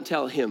 don't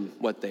tell him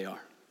what they are.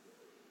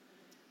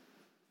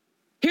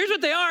 Here's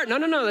what they are.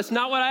 No, that's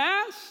not what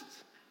I asked.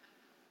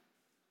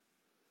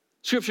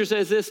 Scripture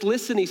says this,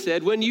 listen, he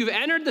said, when you've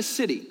entered the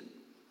city,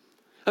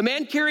 a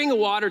man carrying a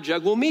water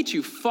jug will meet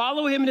you.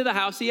 Follow him into the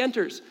house he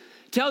enters.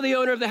 Tell the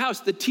owner of the house,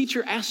 the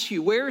teacher asks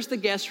you, where's the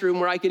guest room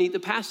where I can eat the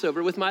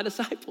Passover with my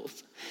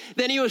disciples?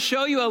 Then he will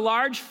show you a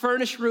large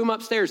furnished room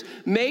upstairs.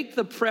 Make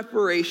the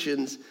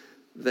preparations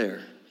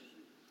there.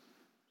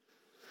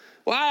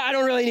 Well, I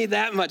don't really need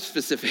that much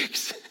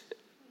specifics.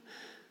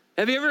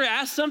 Have you ever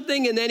asked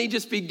something and then he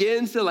just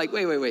begins to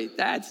wait,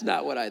 that's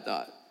not what I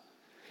thought.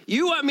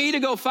 You want me to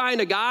go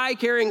find a guy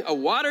carrying a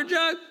water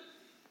jug?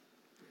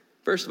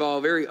 First of all,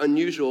 very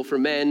unusual for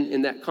men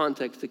in that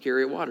context to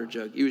carry a water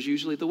jug. It was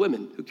usually the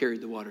women who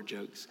carried the water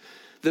jugs.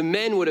 The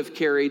men would have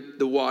carried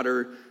the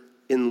water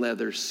in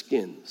leather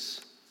skins.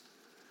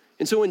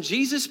 And so when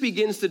Jesus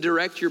begins to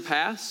direct your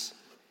paths,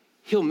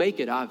 he'll make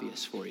it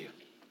obvious for you.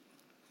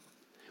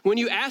 When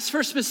you ask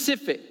for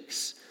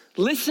specifics,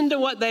 listen to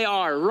what they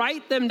are,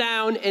 write them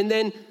down, and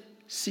then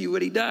see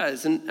what he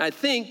does. And I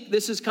think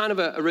this is kind of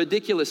a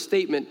ridiculous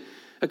statement.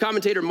 A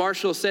commentator,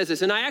 Marshall, says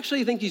this, and I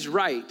actually think he's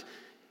right.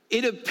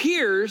 It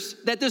appears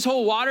that this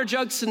whole water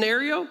jug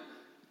scenario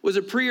was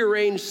a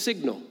prearranged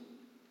signal.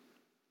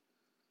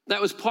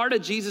 That was part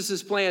of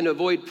Jesus' plan to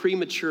avoid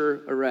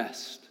premature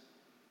arrest.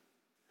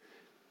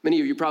 Many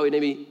of you probably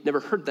maybe never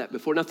heard that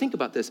before. Now think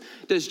about this.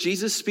 Does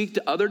Jesus speak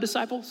to other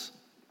disciples?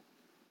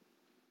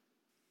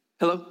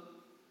 Hello?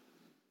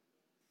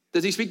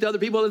 Does he speak to other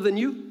people other than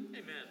you?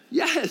 Amen.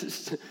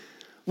 Yes.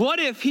 What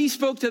if he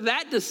spoke to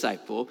that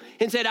disciple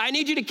and said, I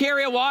need you to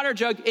carry a water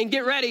jug and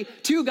get ready.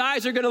 2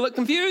 guys are going to look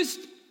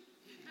confused.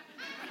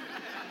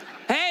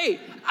 Hey,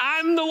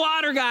 I'm the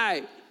water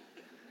guy.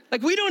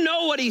 We don't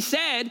know what he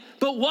said,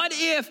 but what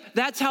if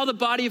that's how the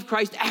body of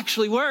Christ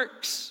actually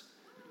works?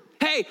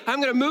 Hey, I'm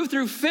going to move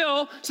through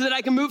Phil so that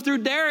I can move through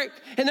Derek,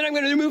 and then I'm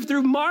going to move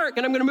through Mark,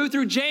 and I'm going to move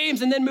through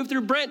James, and then move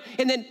through Brent,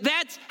 and then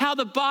that's how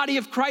the body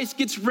of Christ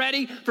gets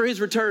ready for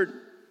his return.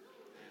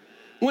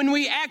 When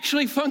we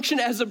actually function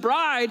as a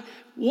bride,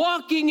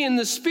 walking in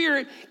the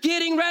Spirit,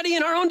 getting ready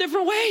in our own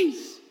different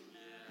ways.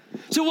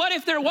 So what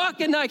if they're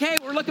walking hey,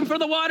 we're looking for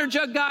the water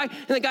jug guy,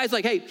 and the guy's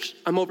like, hey,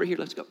 I'm over here,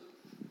 let's go.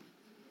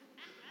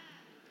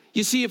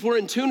 You see, if we're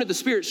in tune with the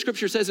Spirit,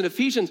 Scripture says in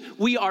Ephesians,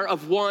 we are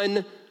of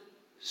one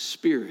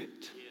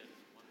Spirit.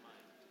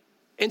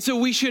 And so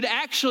we should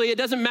actually, it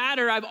doesn't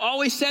matter, I've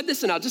always said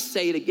this and I'll just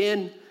say it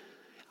again.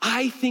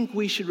 I think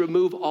we should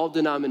remove all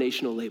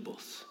denominational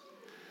labels.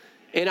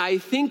 And I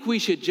think we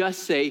should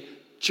just say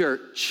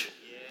church.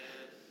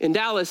 In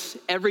Dallas,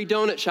 every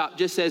donut shop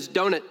just says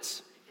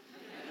donuts.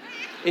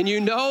 And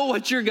you know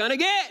what you're gonna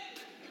get.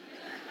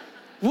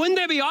 Wouldn't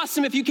that be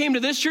awesome if you came to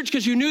this church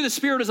because you knew the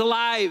Spirit was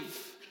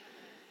alive?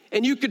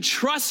 And you could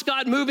trust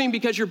God moving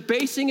because you're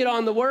basing it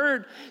on the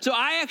word. So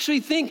I actually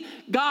think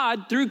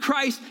God, through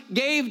Christ,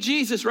 gave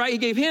Jesus, right? He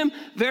gave him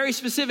very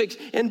specifics.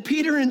 And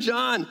Peter and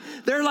John,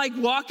 they're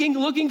walking,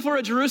 looking for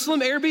a Jerusalem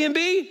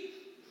Airbnb.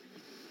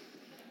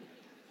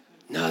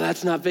 No,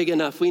 that's not big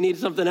enough. We need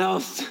something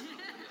else.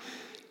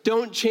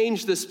 Don't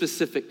change the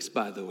specifics,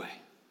 by the way.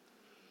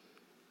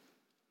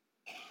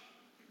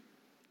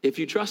 If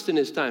you trust in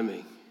his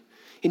timing,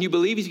 and you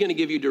believe he's going to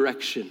give you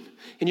direction,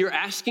 and you're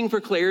asking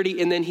for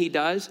clarity, and then he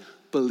does,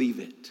 believe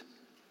it.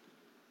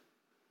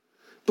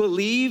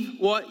 Believe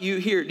what you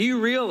hear. Do you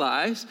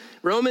realize,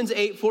 Romans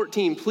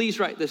 8:14, please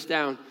write this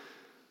down.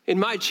 And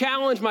my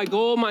challenge, my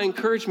goal, my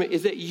encouragement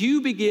is that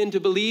you begin to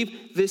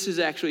believe this is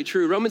actually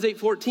true. Romans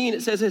 8:14,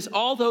 it says this,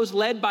 all those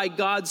led by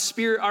God's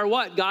Spirit are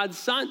what? God's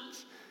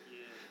sons.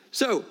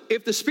 So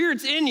if the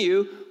Spirit's in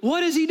you,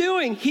 what is he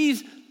doing?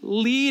 He's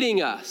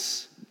leading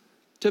us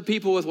to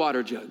people with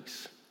water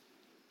jugs.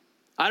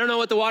 I don't know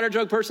what the water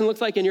jug person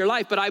looks like in your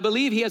life, but I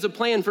believe he has a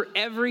plan for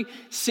every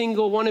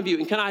single one of you.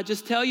 And can I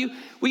just tell you,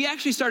 we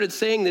actually started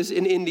saying this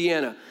in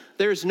Indiana.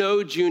 There's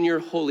no junior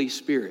Holy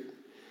Spirit.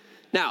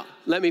 Now,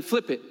 let me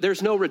flip it.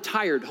 There's no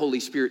retired Holy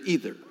Spirit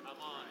either.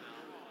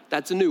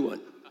 That's a new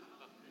one.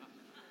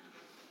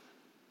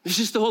 It's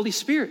just the Holy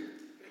Spirit.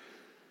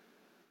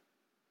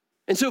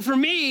 And so for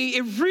me,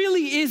 it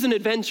really is an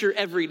adventure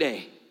every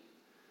day.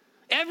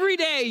 Every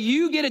day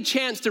you get a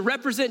chance to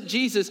represent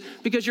Jesus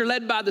because you're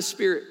led by the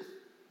Spirit.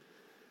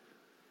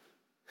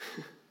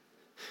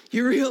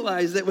 You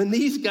realize that when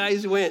these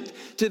guys went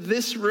to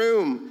this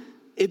room,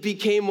 it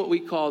became what we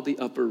call the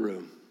upper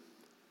room.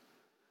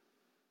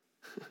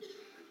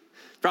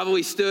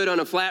 Probably stood on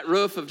a flat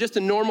roof of just a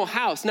normal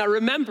house. Now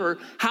remember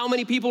how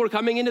many people were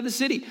coming into the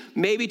city.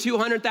 Maybe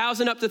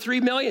 200,000 up to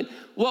 3 million.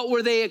 What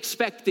were they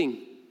expecting?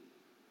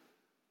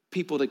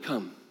 People to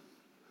come.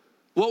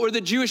 What were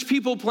the Jewish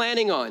people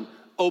planning on?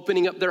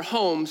 Opening up their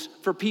homes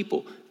for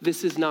people.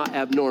 This is not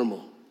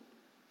abnormal.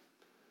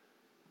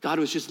 God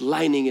was just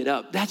lining it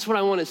up. That's what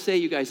I want to say,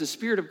 you guys. The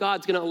Spirit of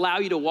God's going to allow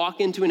you to walk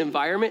into an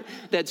environment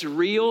that's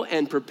real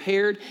and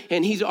prepared,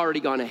 and he's already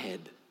gone ahead.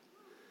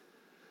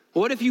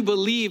 What if you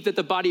believe that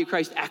the body of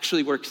Christ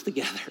actually works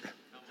together?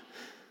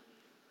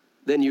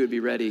 Then you would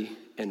be ready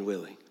and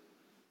willing.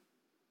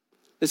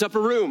 This upper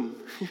room,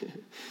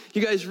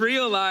 you guys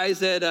realize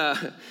that,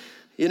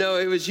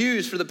 it was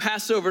used for the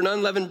Passover and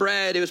unleavened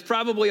bread. It was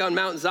probably on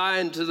Mount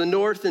Zion to the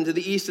north and to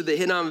the east of the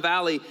Hinnom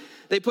Valley.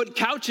 They put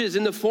couches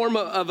in the form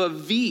of a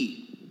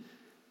V.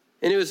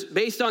 And it was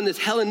based on this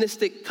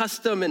Hellenistic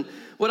custom. And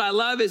what I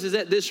love is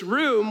that this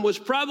room was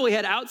probably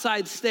had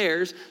outside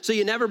stairs, so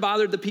you never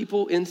bothered the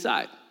people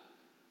inside.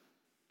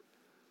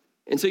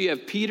 And so you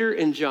have Peter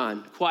and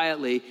John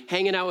quietly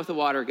hanging out with the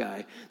water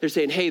guy. They're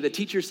saying, hey, the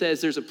teacher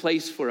says there's a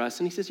place for us.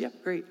 And he says, yep,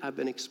 great, I've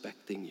been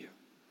expecting you.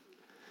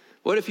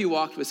 What if you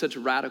walked with such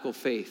radical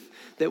faith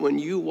that when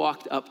you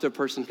walked up to a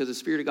person because the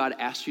Spirit of God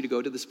asked you to go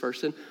to this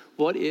person,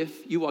 what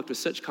if you walked with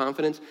such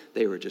confidence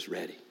they were just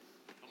ready?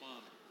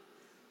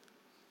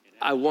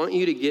 I want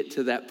you to get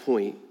to that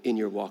point in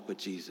your walk with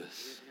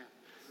Jesus.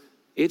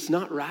 It's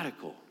not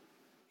radical.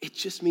 It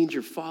just means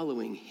you're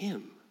following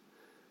him.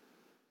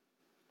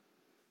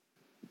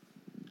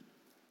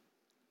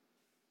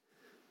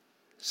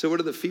 So what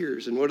are the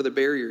fears and what are the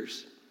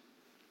barriers?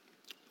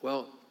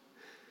 Well,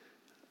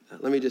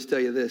 let me just tell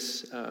you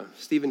this.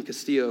 Stephen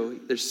Castillo,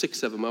 there's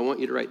 6 of them. I want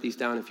you to write these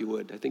down if you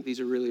would. I think these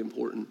are really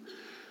important.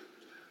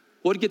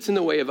 What gets in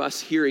the way of us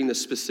hearing the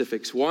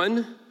specifics?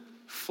 1,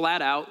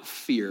 flat out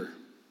fear.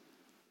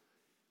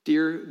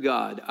 Dear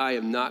God, I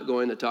am not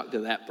going to talk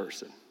to that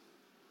person.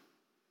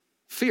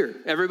 Fear.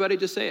 Everybody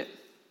just say it.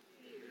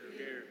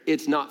 Fear.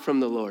 It's not from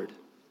the Lord.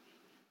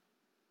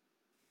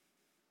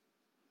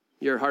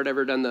 Your heart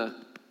ever done the,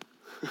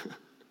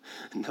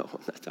 no,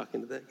 I'm not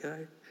talking to that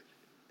guy.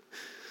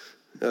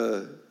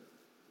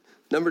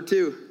 Number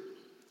 2,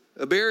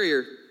 a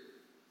barrier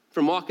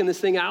from walking this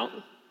thing out,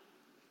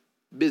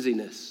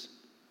 busyness.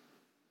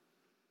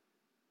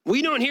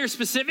 We don't hear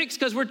specifics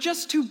because we're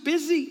just too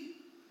busy.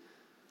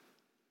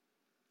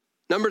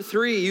 Number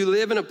 3, we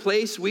live in a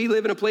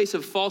place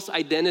of false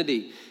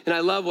identity. And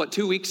I love what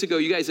 2 weeks ago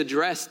you guys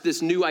addressed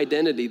this new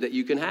identity that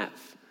you can have.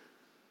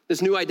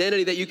 This new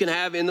identity that you can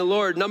have in the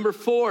Lord. Number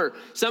 4,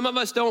 some of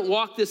us don't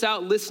walk this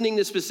out listening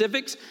to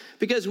specifics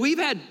because we've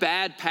had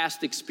bad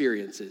past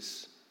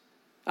experiences.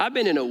 I've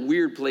been in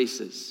weird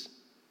places.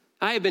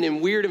 I have been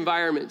in weird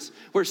environments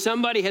where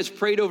somebody has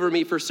prayed over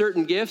me for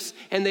certain gifts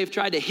and they've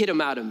tried to hit them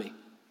out of me.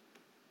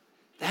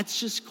 That's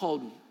just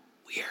called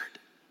weird.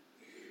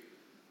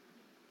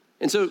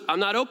 And so I'm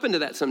not open to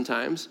that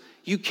sometimes.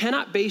 You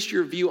cannot base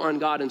your view on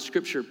God and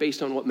Scripture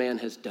based on what man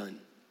has done.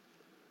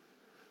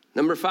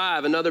 Number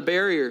 5, another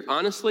barrier.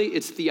 Honestly,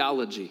 it's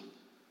theology.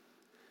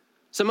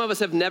 Some of us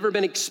have never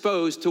been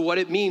exposed to what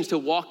it means to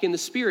walk in the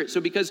Spirit.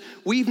 So because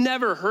we've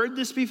never heard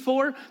this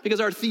before, because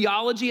our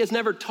theology has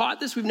never taught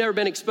this, we've never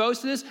been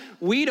exposed to this,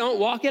 we don't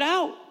walk it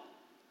out.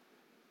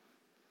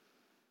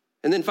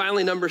 And then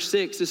finally, number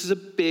 6, this is a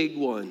big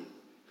one.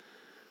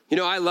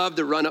 I love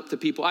to run up to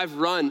people. I've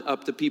run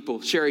up to people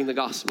sharing the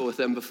gospel with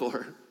them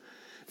before.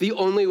 The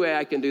only way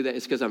I can do that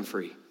is because I'm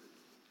free.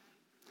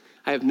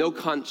 I have no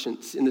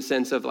conscience in the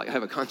sense of I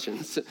have a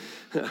conscience.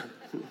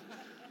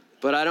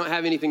 But I don't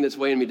have anything that's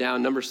weighing me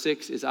down. Number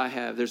 6 is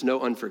there's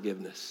no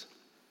unforgiveness.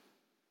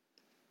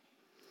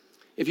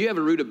 If you have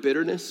a root of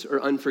bitterness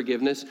or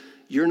unforgiveness,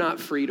 you're not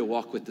free to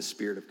walk with the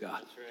Spirit of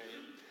God. That's right.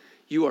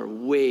 You are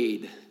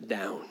weighed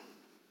down.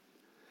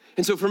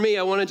 And so for me,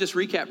 I want to just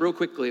recap real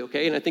quickly,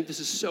 okay? And I think this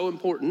is so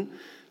important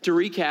to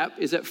recap,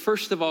 is that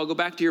first of all, go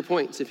back to your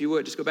points, if you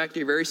would. Just go back to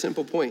your very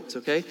simple points,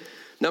 okay?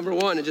 Number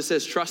one, it just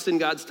says trust in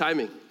God's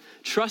timing.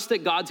 Trust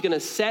that God's going to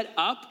set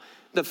up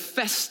the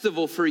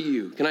festival for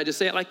you. Can I just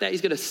say it like that?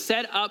 He's going to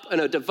set up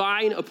a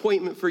divine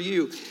appointment for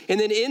you. And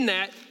then in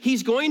that,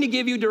 he's going to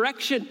give you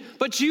direction.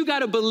 But you got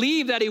to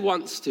believe that he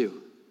wants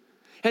to.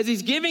 As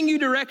he's giving you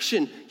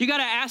direction, you got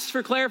to ask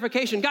for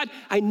clarification. God,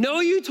 I know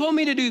you told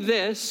me to do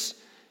this.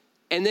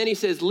 And then he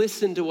says,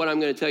 listen to what I'm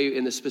going to tell you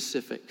in the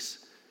specifics.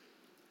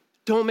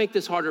 Don't make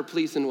this harder,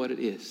 please, than what it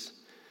is.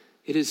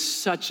 It is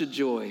such a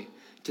joy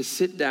to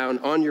sit down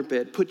on your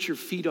bed, put your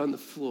feet on the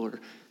floor,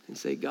 and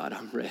say, God,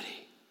 I'm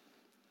ready.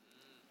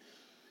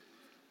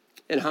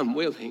 And I'm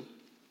willing.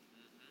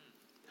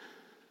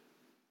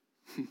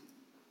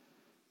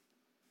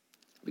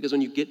 Because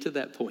when you get to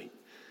that point,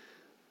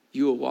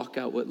 you will walk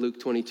out what Luke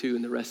 22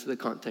 and the rest of the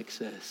context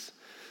says.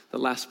 The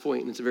last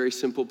point, and it's a very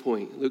simple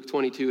point. Luke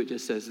 22, it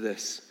just says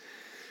this.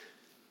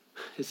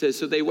 It says,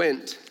 so they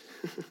went,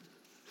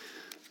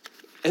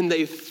 and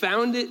they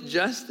found it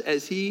just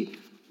as he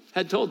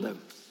had told them.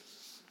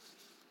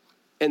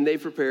 And they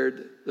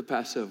prepared the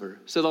Passover.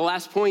 So the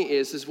last point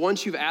is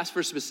once you've asked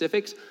for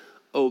specifics,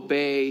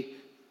 obey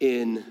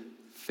in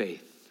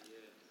faith.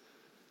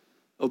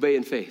 Obey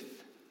in faith.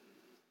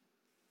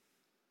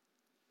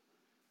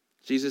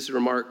 Jesus'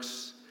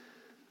 remarks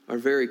are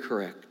very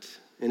correct,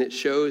 and it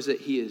shows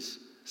that he is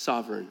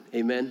sovereign.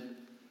 Amen?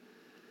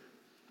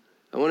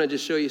 I want to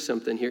just show you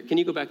something here. Can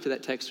you go back to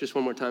that text just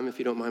one more time, if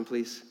you don't mind,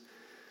 please?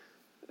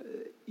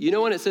 You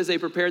know when it says they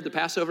prepared the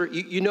Passover?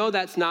 You know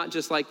that's not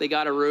just like they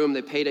got a room,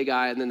 they paid a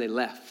guy, and then they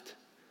left.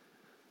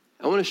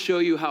 I want to show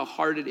you how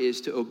hard it is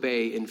to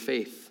obey in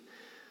faith.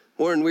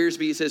 Warren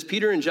Wiersbe says,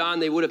 Peter and John,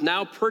 they would have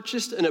now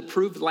purchased an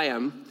approved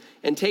lamb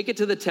and take it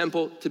to the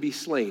temple to be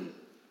slain.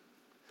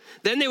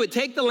 Then they would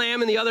take the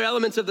lamb and the other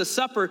elements of the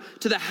supper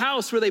to the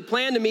house where they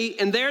planned to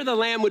meet, and there the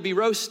lamb would be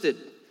roasted.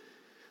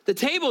 The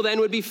table then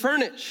would be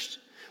furnished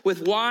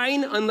with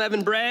wine,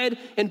 unleavened bread,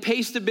 and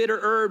paste of bitter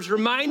herbs,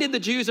 reminded the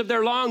Jews of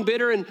their long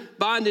bitter and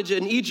bondage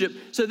in Egypt.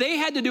 So they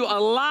had to do a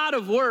lot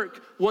of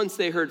work once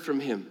they heard from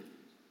him.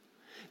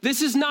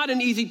 This is not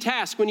an easy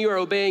task when you are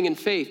obeying in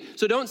faith.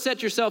 So don't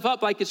set yourself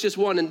up like it's just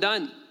one and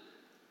done.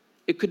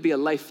 It could be a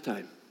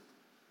lifetime.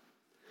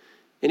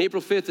 In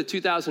April 5th of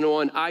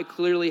 2001, I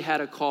clearly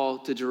had a call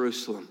to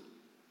Jerusalem.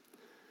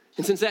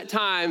 And since that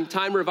time,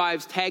 Time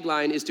Revive's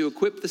tagline is to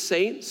equip the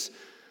saints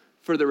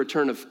for the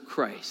return of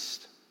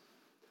Christ.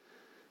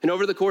 And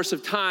over the course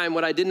of time,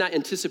 what I did not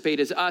anticipate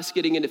is us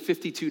getting into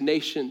 52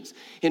 nations.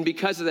 And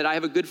because of that, I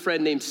have a good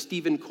friend named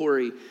Stephen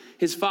Corey.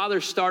 His father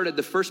started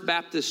the First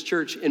Baptist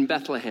Church in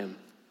Bethlehem.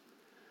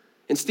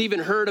 And Stephen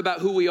heard about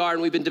who we are,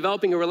 and we've been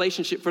developing a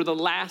relationship for the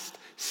last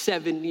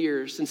 7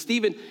 years. And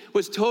Stephen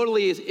was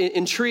totally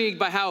intrigued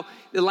by how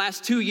the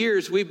last 2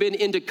 years we've been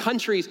into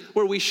countries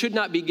where we should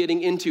not be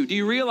getting into. Do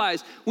you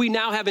realize we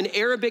now have an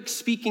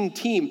Arabic-speaking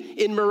team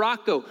in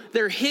Morocco?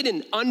 They're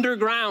hidden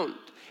underground.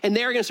 And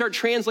they're going to start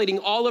translating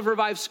all of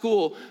Revive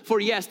School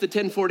for, yes, the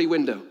 1040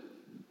 window.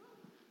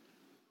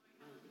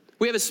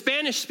 We have a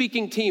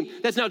Spanish-speaking team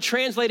that's now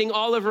translating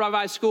all of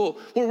Revive School.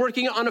 We're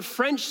working on a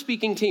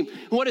French-speaking team.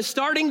 And what is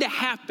starting to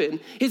happen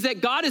is that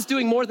God is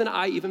doing more than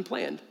I even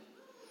planned.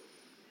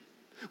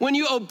 When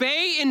you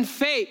obey in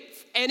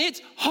faith, and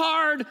it's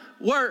hard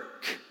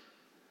work.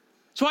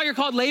 That's why you're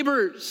called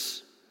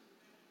laborers.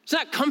 It's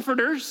not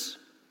comforters.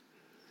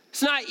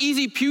 It's not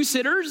easy pew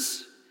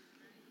sitters.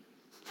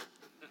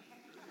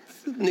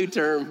 New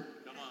term.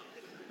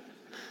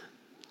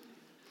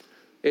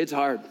 It's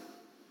hard.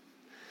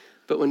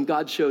 But when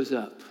God shows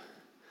up,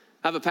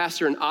 I have a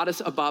pastor in Addis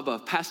Ababa,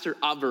 Pastor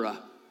Avera.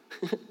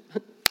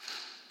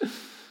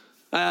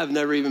 I have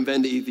never even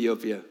been to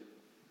Ethiopia.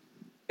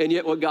 And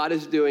yet what God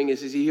is doing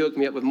is he hooked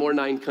me up with more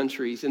 9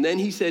 countries. And then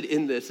he said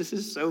this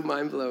is so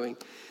mind-blowing.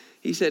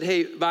 He said,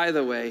 hey, by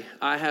the way,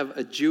 I have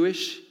a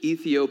Jewish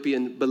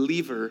Ethiopian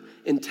believer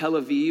in Tel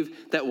Aviv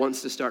that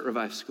wants to start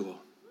Revive School.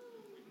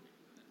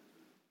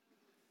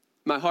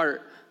 My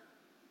heart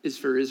is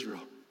for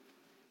Israel.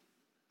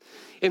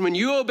 And when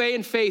you obey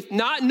in faith,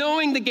 not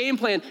knowing the game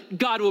plan,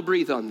 God will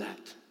breathe on that.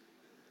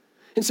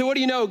 And so what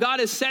do you know?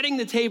 God is setting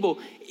the table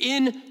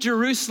in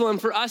Jerusalem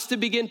for us to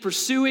begin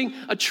pursuing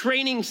a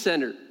training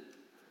center.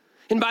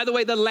 And by the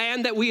way, the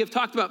land that we have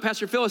talked about,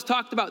 Pastor Phil has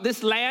talked about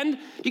this land.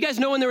 Do you guys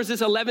know when there was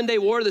this 11-day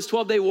war, this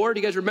 12-day war?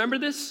 Do you guys remember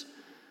this?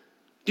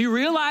 Do you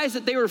realize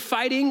that they were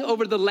fighting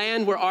over the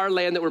land where our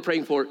land that we're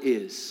praying for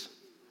is?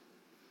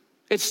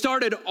 It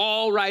started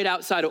all right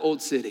outside of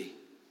Old City.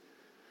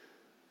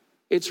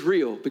 It's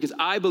real because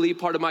I believe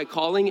part of my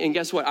calling, and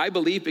guess what? I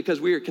believe because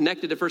we are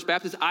connected to First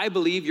Baptist, I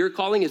believe your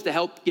calling is to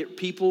help get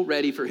people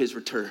ready for his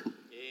return. Amen.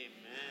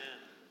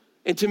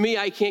 And to me,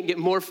 I can't get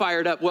more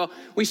fired up. Well,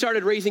 we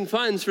started raising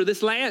funds for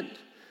this land.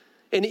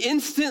 And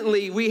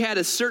instantly we had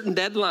a certain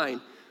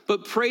deadline.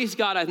 But praise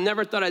God, I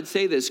never thought I'd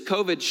say this.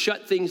 COVID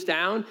shut things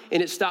down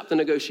and it stopped the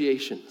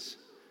negotiations.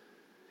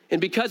 And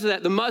because of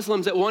that, the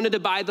Muslims that wanted to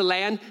buy the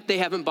land, they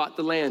haven't bought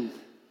the land.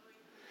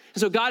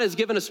 And so God has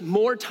given us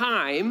more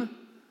time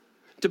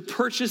to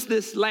purchase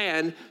this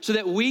land so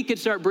that we could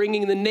start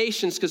bringing the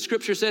nations, because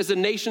Scripture says the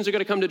nations are going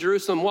to come to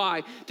Jerusalem.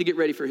 Why? To get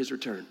ready for his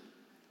return.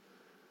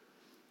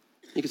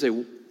 You can say,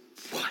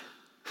 what?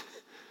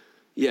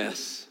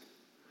 Yes.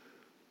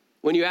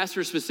 When you ask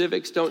for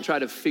specifics, don't try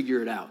to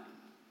figure it out.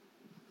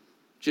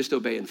 Just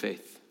obey in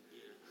faith.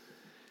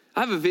 I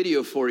have a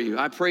video for you.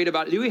 I prayed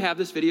about it. Do we have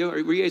this video?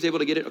 Were you guys able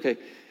to get it? Okay.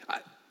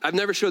 I've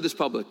never showed this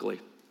publicly,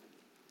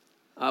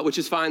 which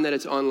is fine that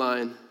it's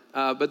online.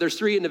 But there's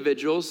 3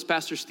 individuals,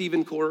 Pastor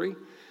Stephen Corey,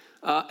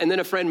 and then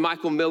a friend,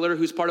 Michael Miller,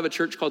 who's part of a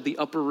church called the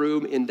Upper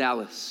Room in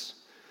Dallas.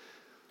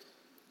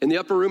 And the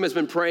Upper Room has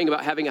been praying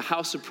about having a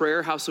house of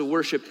prayer, house of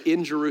worship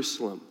in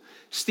Jerusalem.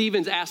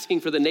 Stephen's asking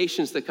for the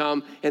nations to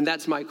come, and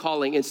that's my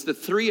calling. It's the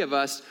 3 of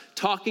us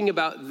talking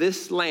about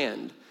this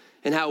land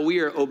and how we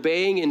are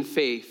obeying in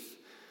faith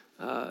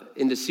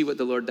and to see what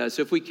the Lord does.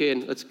 So if we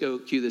can, let's go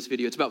cue this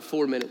video. It's about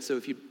 4 minutes, so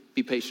if you'd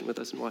be patient with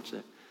us and watch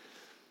that.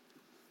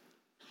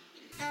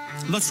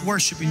 Let's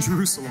worship in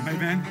Jerusalem,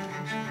 amen?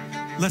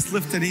 Let's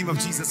lift the name of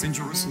Jesus in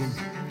Jerusalem.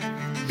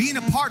 Being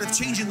a part of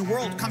changing the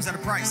world comes at a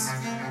price.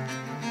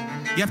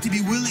 You have to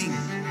be willing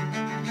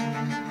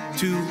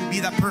to be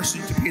that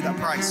person to pay that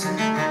price.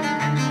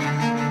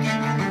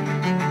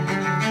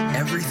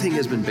 Everything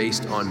has been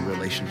based on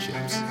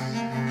relationships.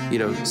 You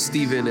know,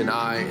 Stephen and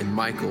I and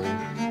Michael,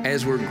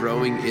 as we're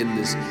growing in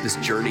this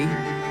journey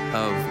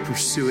of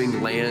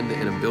pursuing land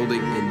and a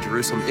building in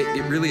Jerusalem,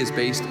 it really is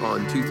based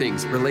on 2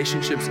 things,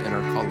 relationships and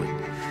our calling.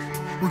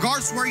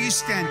 Regardless of where you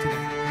stand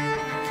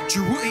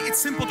today, it's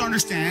simple to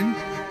understand.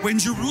 When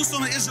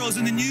Jerusalem and Israel is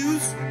in the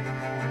news,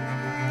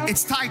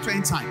 it's tied to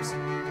end times.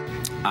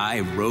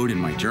 I wrote in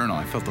my journal,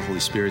 I felt the Holy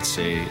Spirit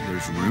say,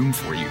 there's room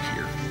for you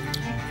here.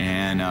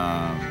 And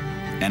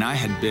I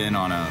had been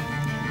on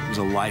it was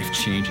a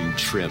life-changing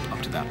trip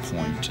up to that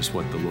point, just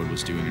what the Lord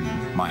was doing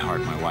in my heart,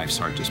 my wife's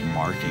heart, just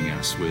marking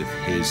us with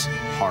his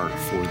heart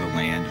for the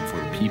land and for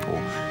the people.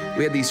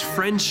 We had these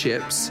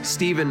friendships,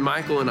 Stephen,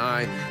 Michael, and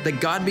I, that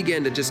God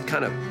began to just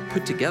kind of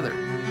put together.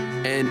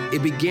 And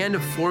it began to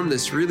form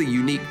this really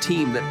unique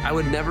team that I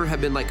would never have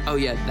been like, oh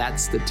yeah,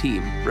 that's the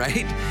team,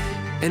 right?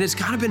 And it's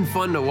kind of been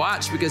fun to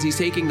watch because he's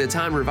taking the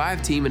Time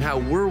Revive team and how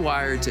we're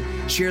wired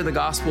to share the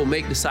gospel,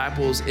 make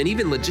disciples, and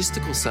even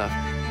logistical stuff,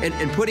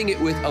 and putting it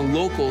with a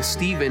local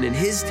Stephen and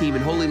his team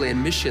in Holy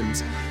Land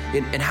Missions,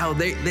 and how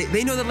they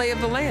know the lay of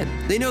the land.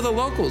 They know the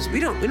locals. We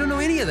don't know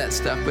any of that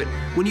stuff, but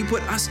when you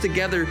put us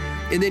together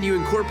and then you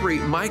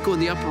incorporate Michael in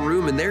the Upper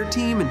Room and their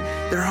team and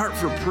their heart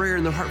for prayer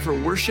and their heart for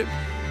worship,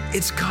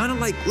 it's kind of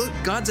like, look,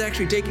 God's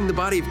actually taking the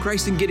body of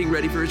Christ and getting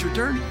ready for his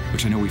return.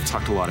 Which I know we've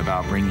talked a lot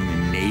about, bringing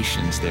the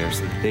nations there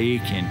so that they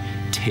can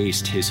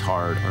taste his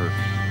heart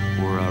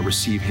or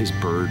receive his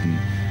burden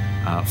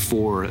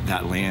for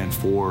that land,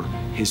 for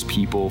his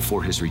people,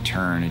 for his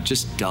return. It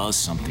just does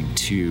something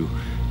to,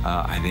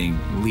 I think,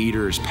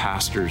 leaders,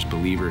 pastors,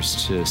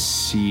 believers to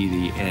see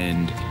the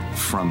end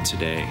from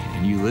today.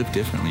 And you live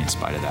differently in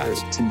spite of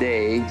that.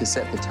 Today, to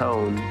set the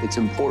tone, it's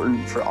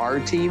important for our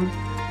team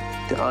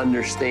to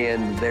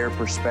understand their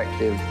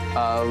perspective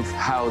of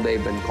how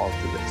they've been called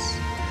to this.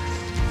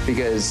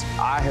 Because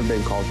I have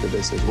been called to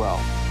this as well,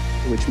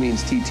 which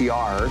means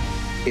TTR,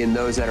 in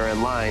those that are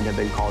in line, have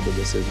been called to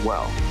this as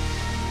well.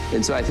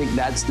 And so I think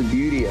that's the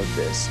beauty of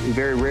this.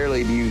 Very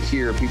rarely do you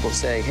hear people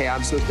saying, hey,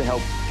 I'm supposed to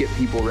help get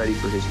people ready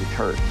for his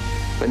return.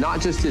 But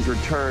not just his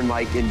return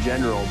like in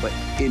general, but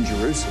in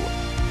Jerusalem.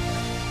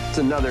 It's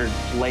another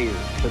layer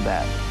to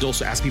that.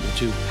 Also ask people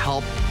to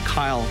help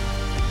Kyle,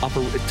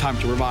 Time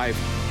to Revive,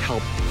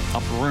 help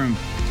Upper Room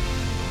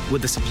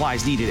with the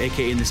supplies needed,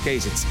 aka in this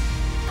case, it's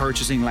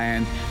purchasing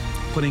land,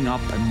 putting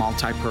up a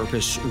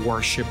multi-purpose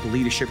worship,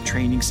 leadership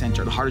training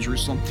center at the heart of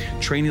Jerusalem,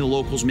 training the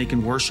locals,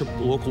 making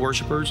local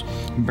worshipers,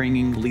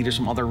 bringing leaders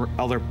from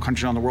other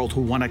countries around the world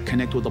who want to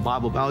connect with the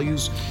Bible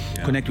values,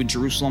 connect with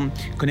Jerusalem,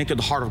 connect with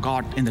the heart of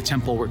God in the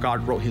temple where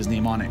God wrote his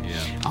name on it.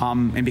 Yeah.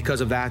 And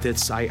because of that,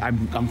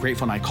 I'm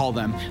grateful, and I call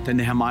them the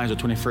Nehemiahs of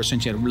the 21st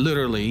century,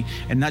 literally,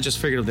 and not just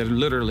figuratively, they're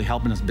literally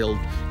helping us build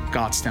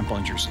God's temple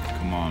in Jerusalem.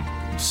 Come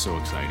on, it's so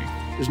exciting.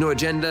 There's no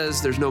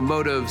agendas, there's no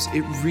motives.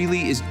 It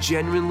really is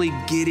genuinely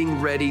getting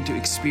ready to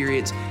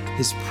experience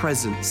his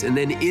presence. And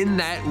then in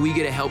that, we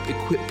get to help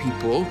equip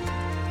people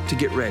to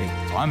get ready.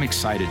 So I'm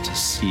excited to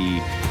see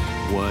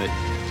what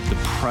the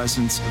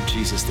presence of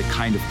Jesus, the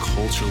kind of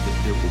culture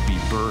that will be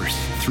birthed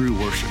through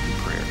worship and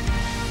prayer,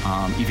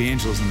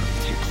 evangelism that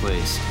will take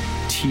place,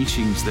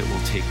 teachings that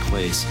will take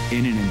place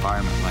in an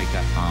environment like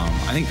that.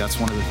 I think that's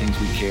one of the things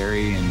we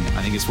carry, and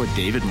I think it's what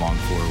David longed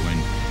for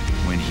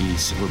when he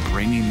said, we're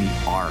bringing the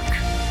ark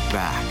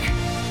back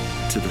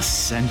to the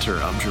center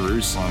of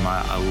Jerusalem.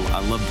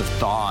 I love the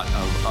thought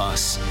of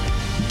us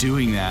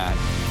doing that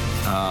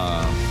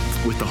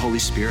with the Holy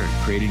Spirit,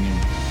 creating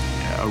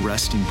a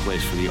resting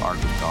place for the ark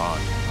of God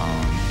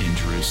in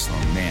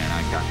Jerusalem. Man,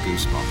 I got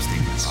goosebumps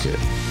thinking about it.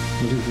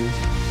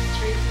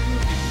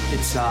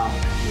 It's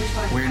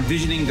we're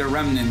envisioning the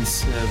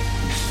remnants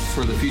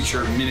for the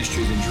future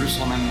ministries in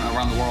Jerusalem and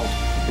around the world.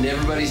 And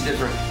everybody's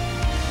different.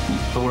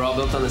 but we're all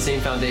built on the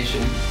same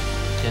foundation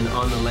and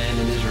on the land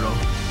in Israel.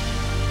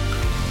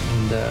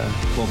 And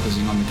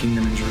Focusing on the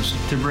kingdom in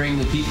Jerusalem. to bring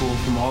the people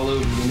from all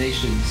over the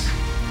nations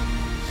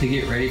to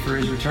get ready for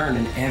his return,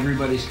 and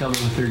everybody's coming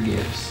with their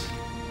gifts.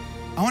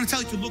 I want to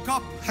tell you to look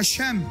up.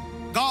 Hashem,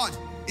 God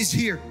is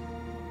here.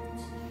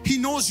 He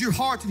knows your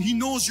heart and he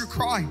knows your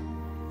cry.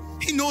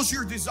 He knows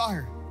your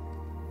desire.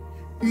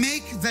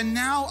 Make the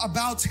now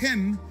about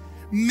him.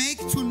 Make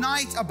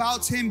tonight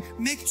about him.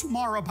 Make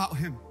tomorrow about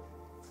him.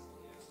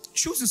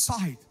 Choose a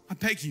side, I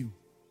beg you.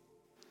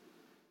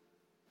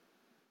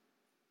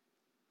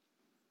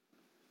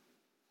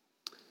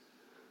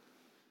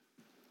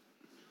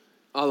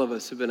 All of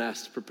us have been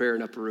asked to prepare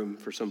an upper room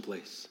for some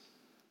place.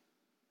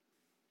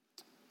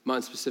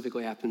 Mine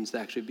specifically happens to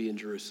actually be in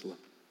Jerusalem.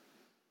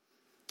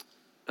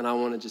 And I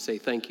wanted to say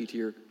thank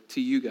you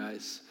to you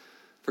guys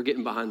for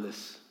getting behind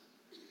this.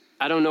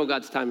 I don't know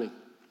God's timing.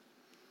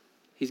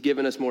 He's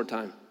given us more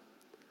time.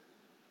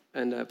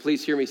 And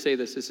please hear me say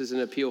this. This is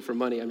an appeal for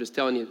money. I'm just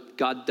telling you,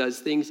 God does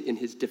things in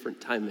his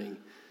different timing.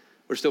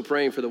 We're still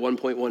praying for the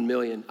 1.1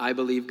 million. I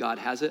believe God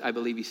has it. I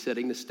believe he's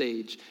setting the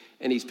stage.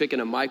 And he's picking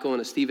a Michael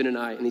and a Stephen and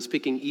I, and he's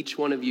picking each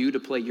one of you to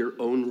play your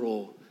own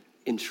role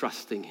in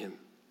trusting him.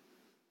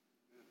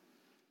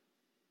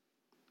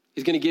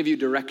 He's going to give you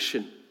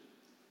direction.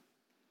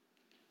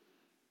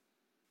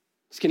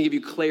 He's going to give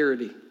you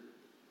clarity.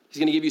 He's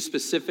going to give you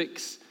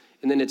specifics,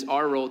 and then it's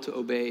our role to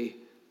obey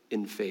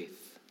in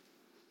faith.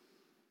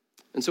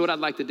 And so what I'd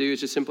like to do is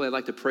just simply, I'd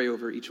like to pray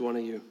over each one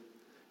of you.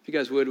 If you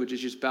guys would you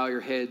just bow your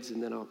heads,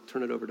 and then I'll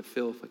turn it over to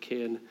Phil if I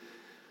can.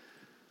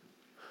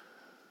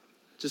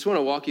 Just want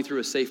to walk you through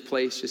a safe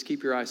place. Just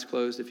keep your eyes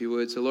closed if you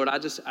would. So Lord, I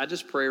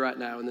just pray right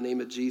now in the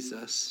name of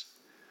Jesus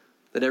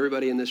that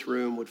everybody in this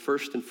room would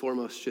first and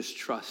foremost just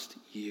trust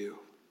you.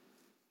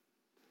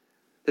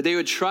 That they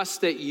would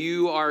trust that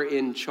you are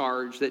in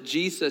charge, that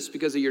Jesus,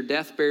 because of your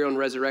death, burial, and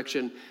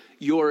resurrection,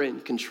 you're in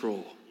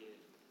control.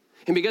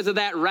 And because of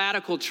that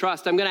radical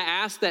trust, I'm going to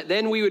ask that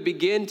then we would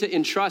begin to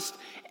entrust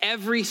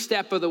every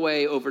step of the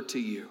way over to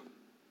you.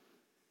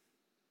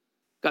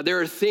 God, there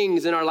are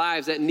things in our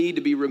lives that need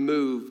to be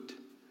removed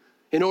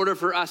in order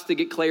for us to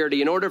get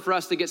clarity, in order for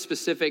us to get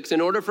specifics, in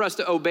order for us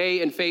to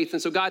obey in faith.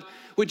 And so God,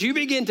 would you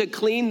begin to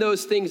clean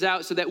those things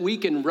out so that we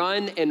can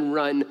run and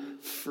run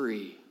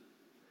free?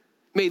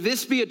 May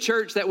this be a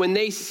church that when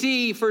they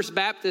see First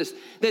Baptist,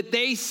 that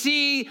they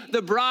see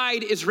the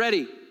bride is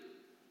ready.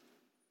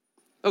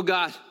 Oh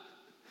God,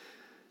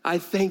 I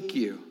thank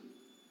you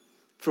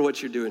for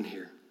what you're doing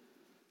here.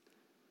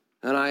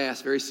 And I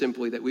ask very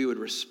simply that we would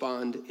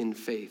respond in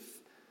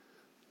faith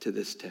to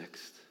this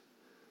text.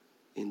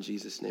 In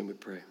Jesus' name we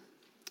pray.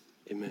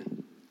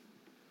 Amen.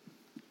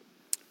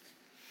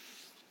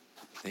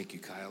 Thank you,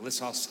 Kyle.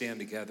 Let's all stand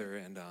together.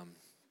 And I'm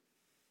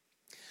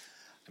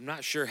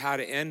not sure how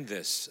to end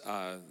this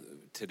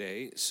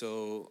today,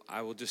 so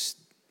I will just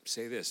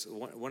say this.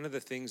 One of the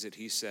things that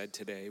he said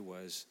today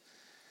was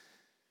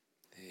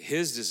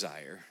his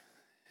desire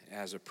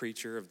as a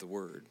preacher of the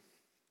word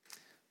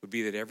would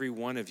be that every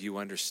one of you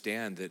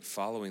understand that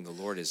following the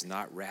Lord is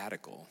not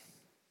radical.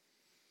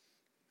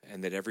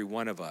 And that every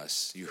one of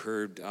us, you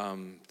heard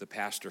the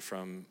pastor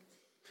from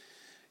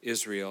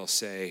Israel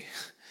say,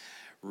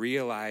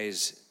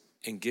 realize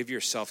and give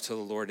yourself to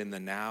the Lord in the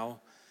now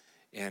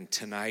and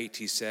tonight,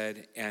 he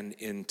said, and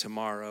in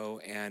tomorrow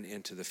and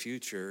into the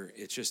future.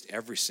 It's just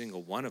every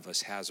single one of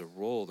us has a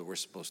role that we're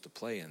supposed to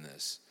play in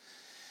this.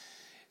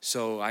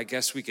 So I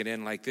guess we could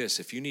end like this.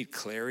 If you need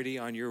clarity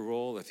on your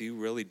role, if you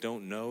really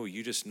don't know,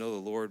 you just know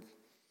the Lord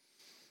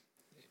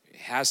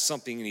has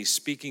something and he's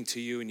speaking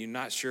to you and you're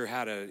not sure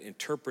how to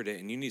interpret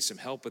it and you need some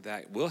help with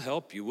that, we'll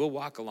help you. We'll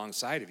walk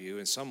alongside of you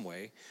in some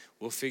way.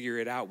 We'll figure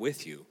it out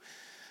with you.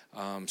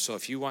 So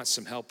if you want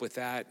some help with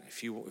that,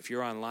 if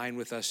you're online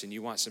with us and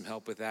you want some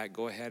help with that,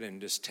 go ahead and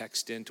just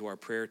text into our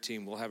prayer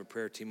team. We'll have a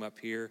prayer team up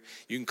here.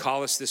 You can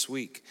call us this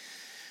week.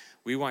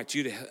 We want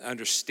you to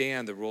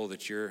understand the role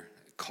that you're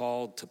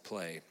called to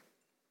play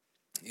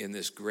in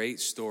this great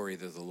story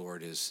that the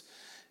Lord is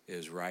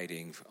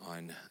writing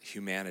on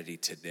humanity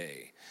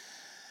today.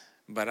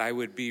 But I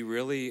would be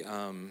really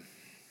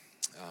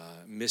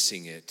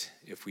missing it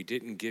if we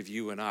didn't give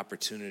you an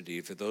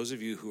opportunity. For those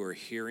of you who are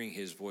hearing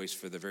his voice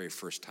for the very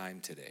first time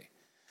today,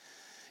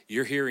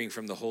 you're hearing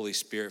from the Holy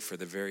Spirit for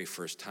the very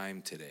first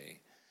time today.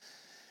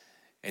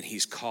 And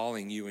he's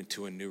calling you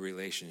into a new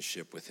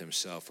relationship with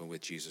himself and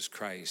with Jesus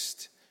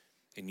Christ.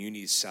 And you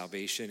need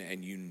salvation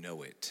and you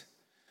know it.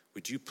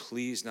 Would you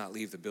please not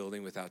leave the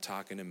building without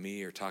talking to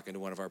me or talking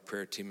to one of our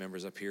prayer team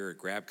members up here, or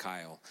grab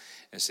Kyle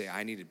and say,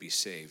 I need to be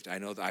saved. I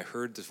know that I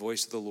heard the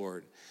voice of the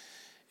Lord.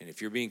 And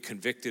if you're being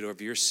convicted of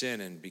your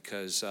sin and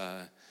because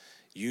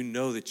you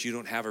know that you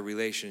don't have a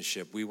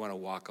relationship, we want to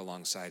walk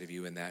alongside of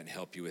you in that and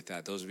help you with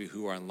that. Those of you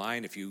who are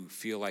online, if you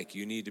feel like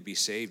you need to be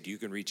saved, you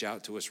can reach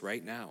out to us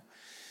right now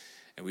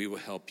and we will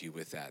help you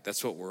with that.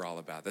 That's what we're all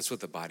about. That's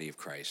what the body of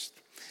Christ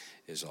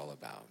is all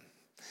about.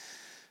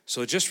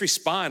 So just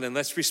respond, and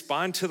let's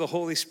respond to the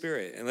Holy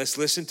Spirit, and let's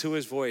listen to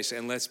his voice,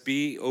 and let's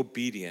be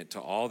obedient to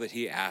all that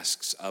he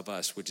asks of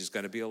us, which is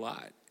going to be a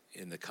lot.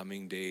 in the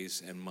coming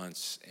days and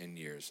months and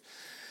years.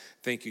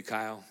 Thank you,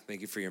 Kyle.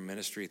 Thank you for your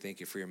ministry. Thank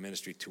you for your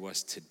ministry to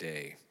us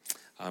today.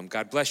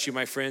 God bless you,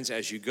 my friends.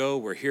 As you go,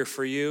 we're here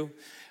for you.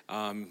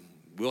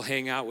 We'll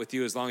hang out with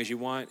you as long as you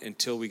want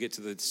until we get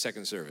to the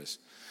second service.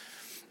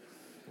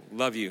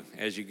 Love you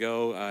as you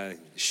go.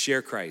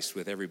 Share Christ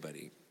with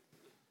everybody.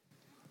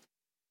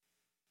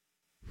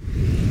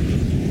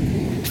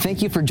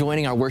 Thank you for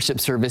joining our worship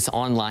service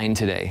online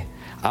today.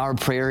 Our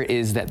prayer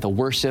is that the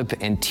worship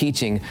and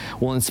teaching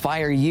will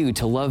inspire you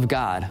to love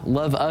God,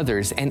 love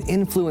others, and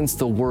influence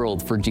the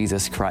world for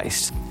Jesus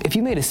Christ. If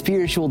you made a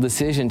spiritual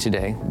decision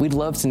today, we'd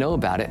love to know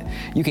about it.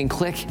 You can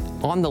click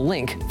on the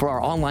link for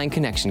our online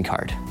connection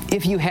card.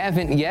 If you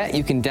haven't yet,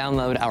 you can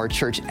download our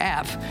church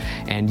app,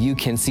 and you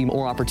can see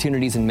more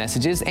opportunities and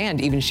messages,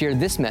 and even share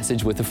this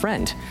message with a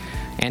friend.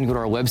 And go to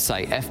our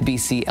website,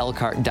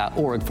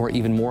 fbcelkhart.org, for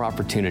even more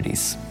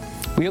opportunities.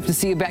 We hope to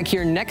see you back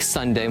here next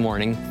Sunday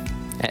morning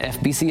at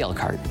FBC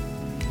Elkhart.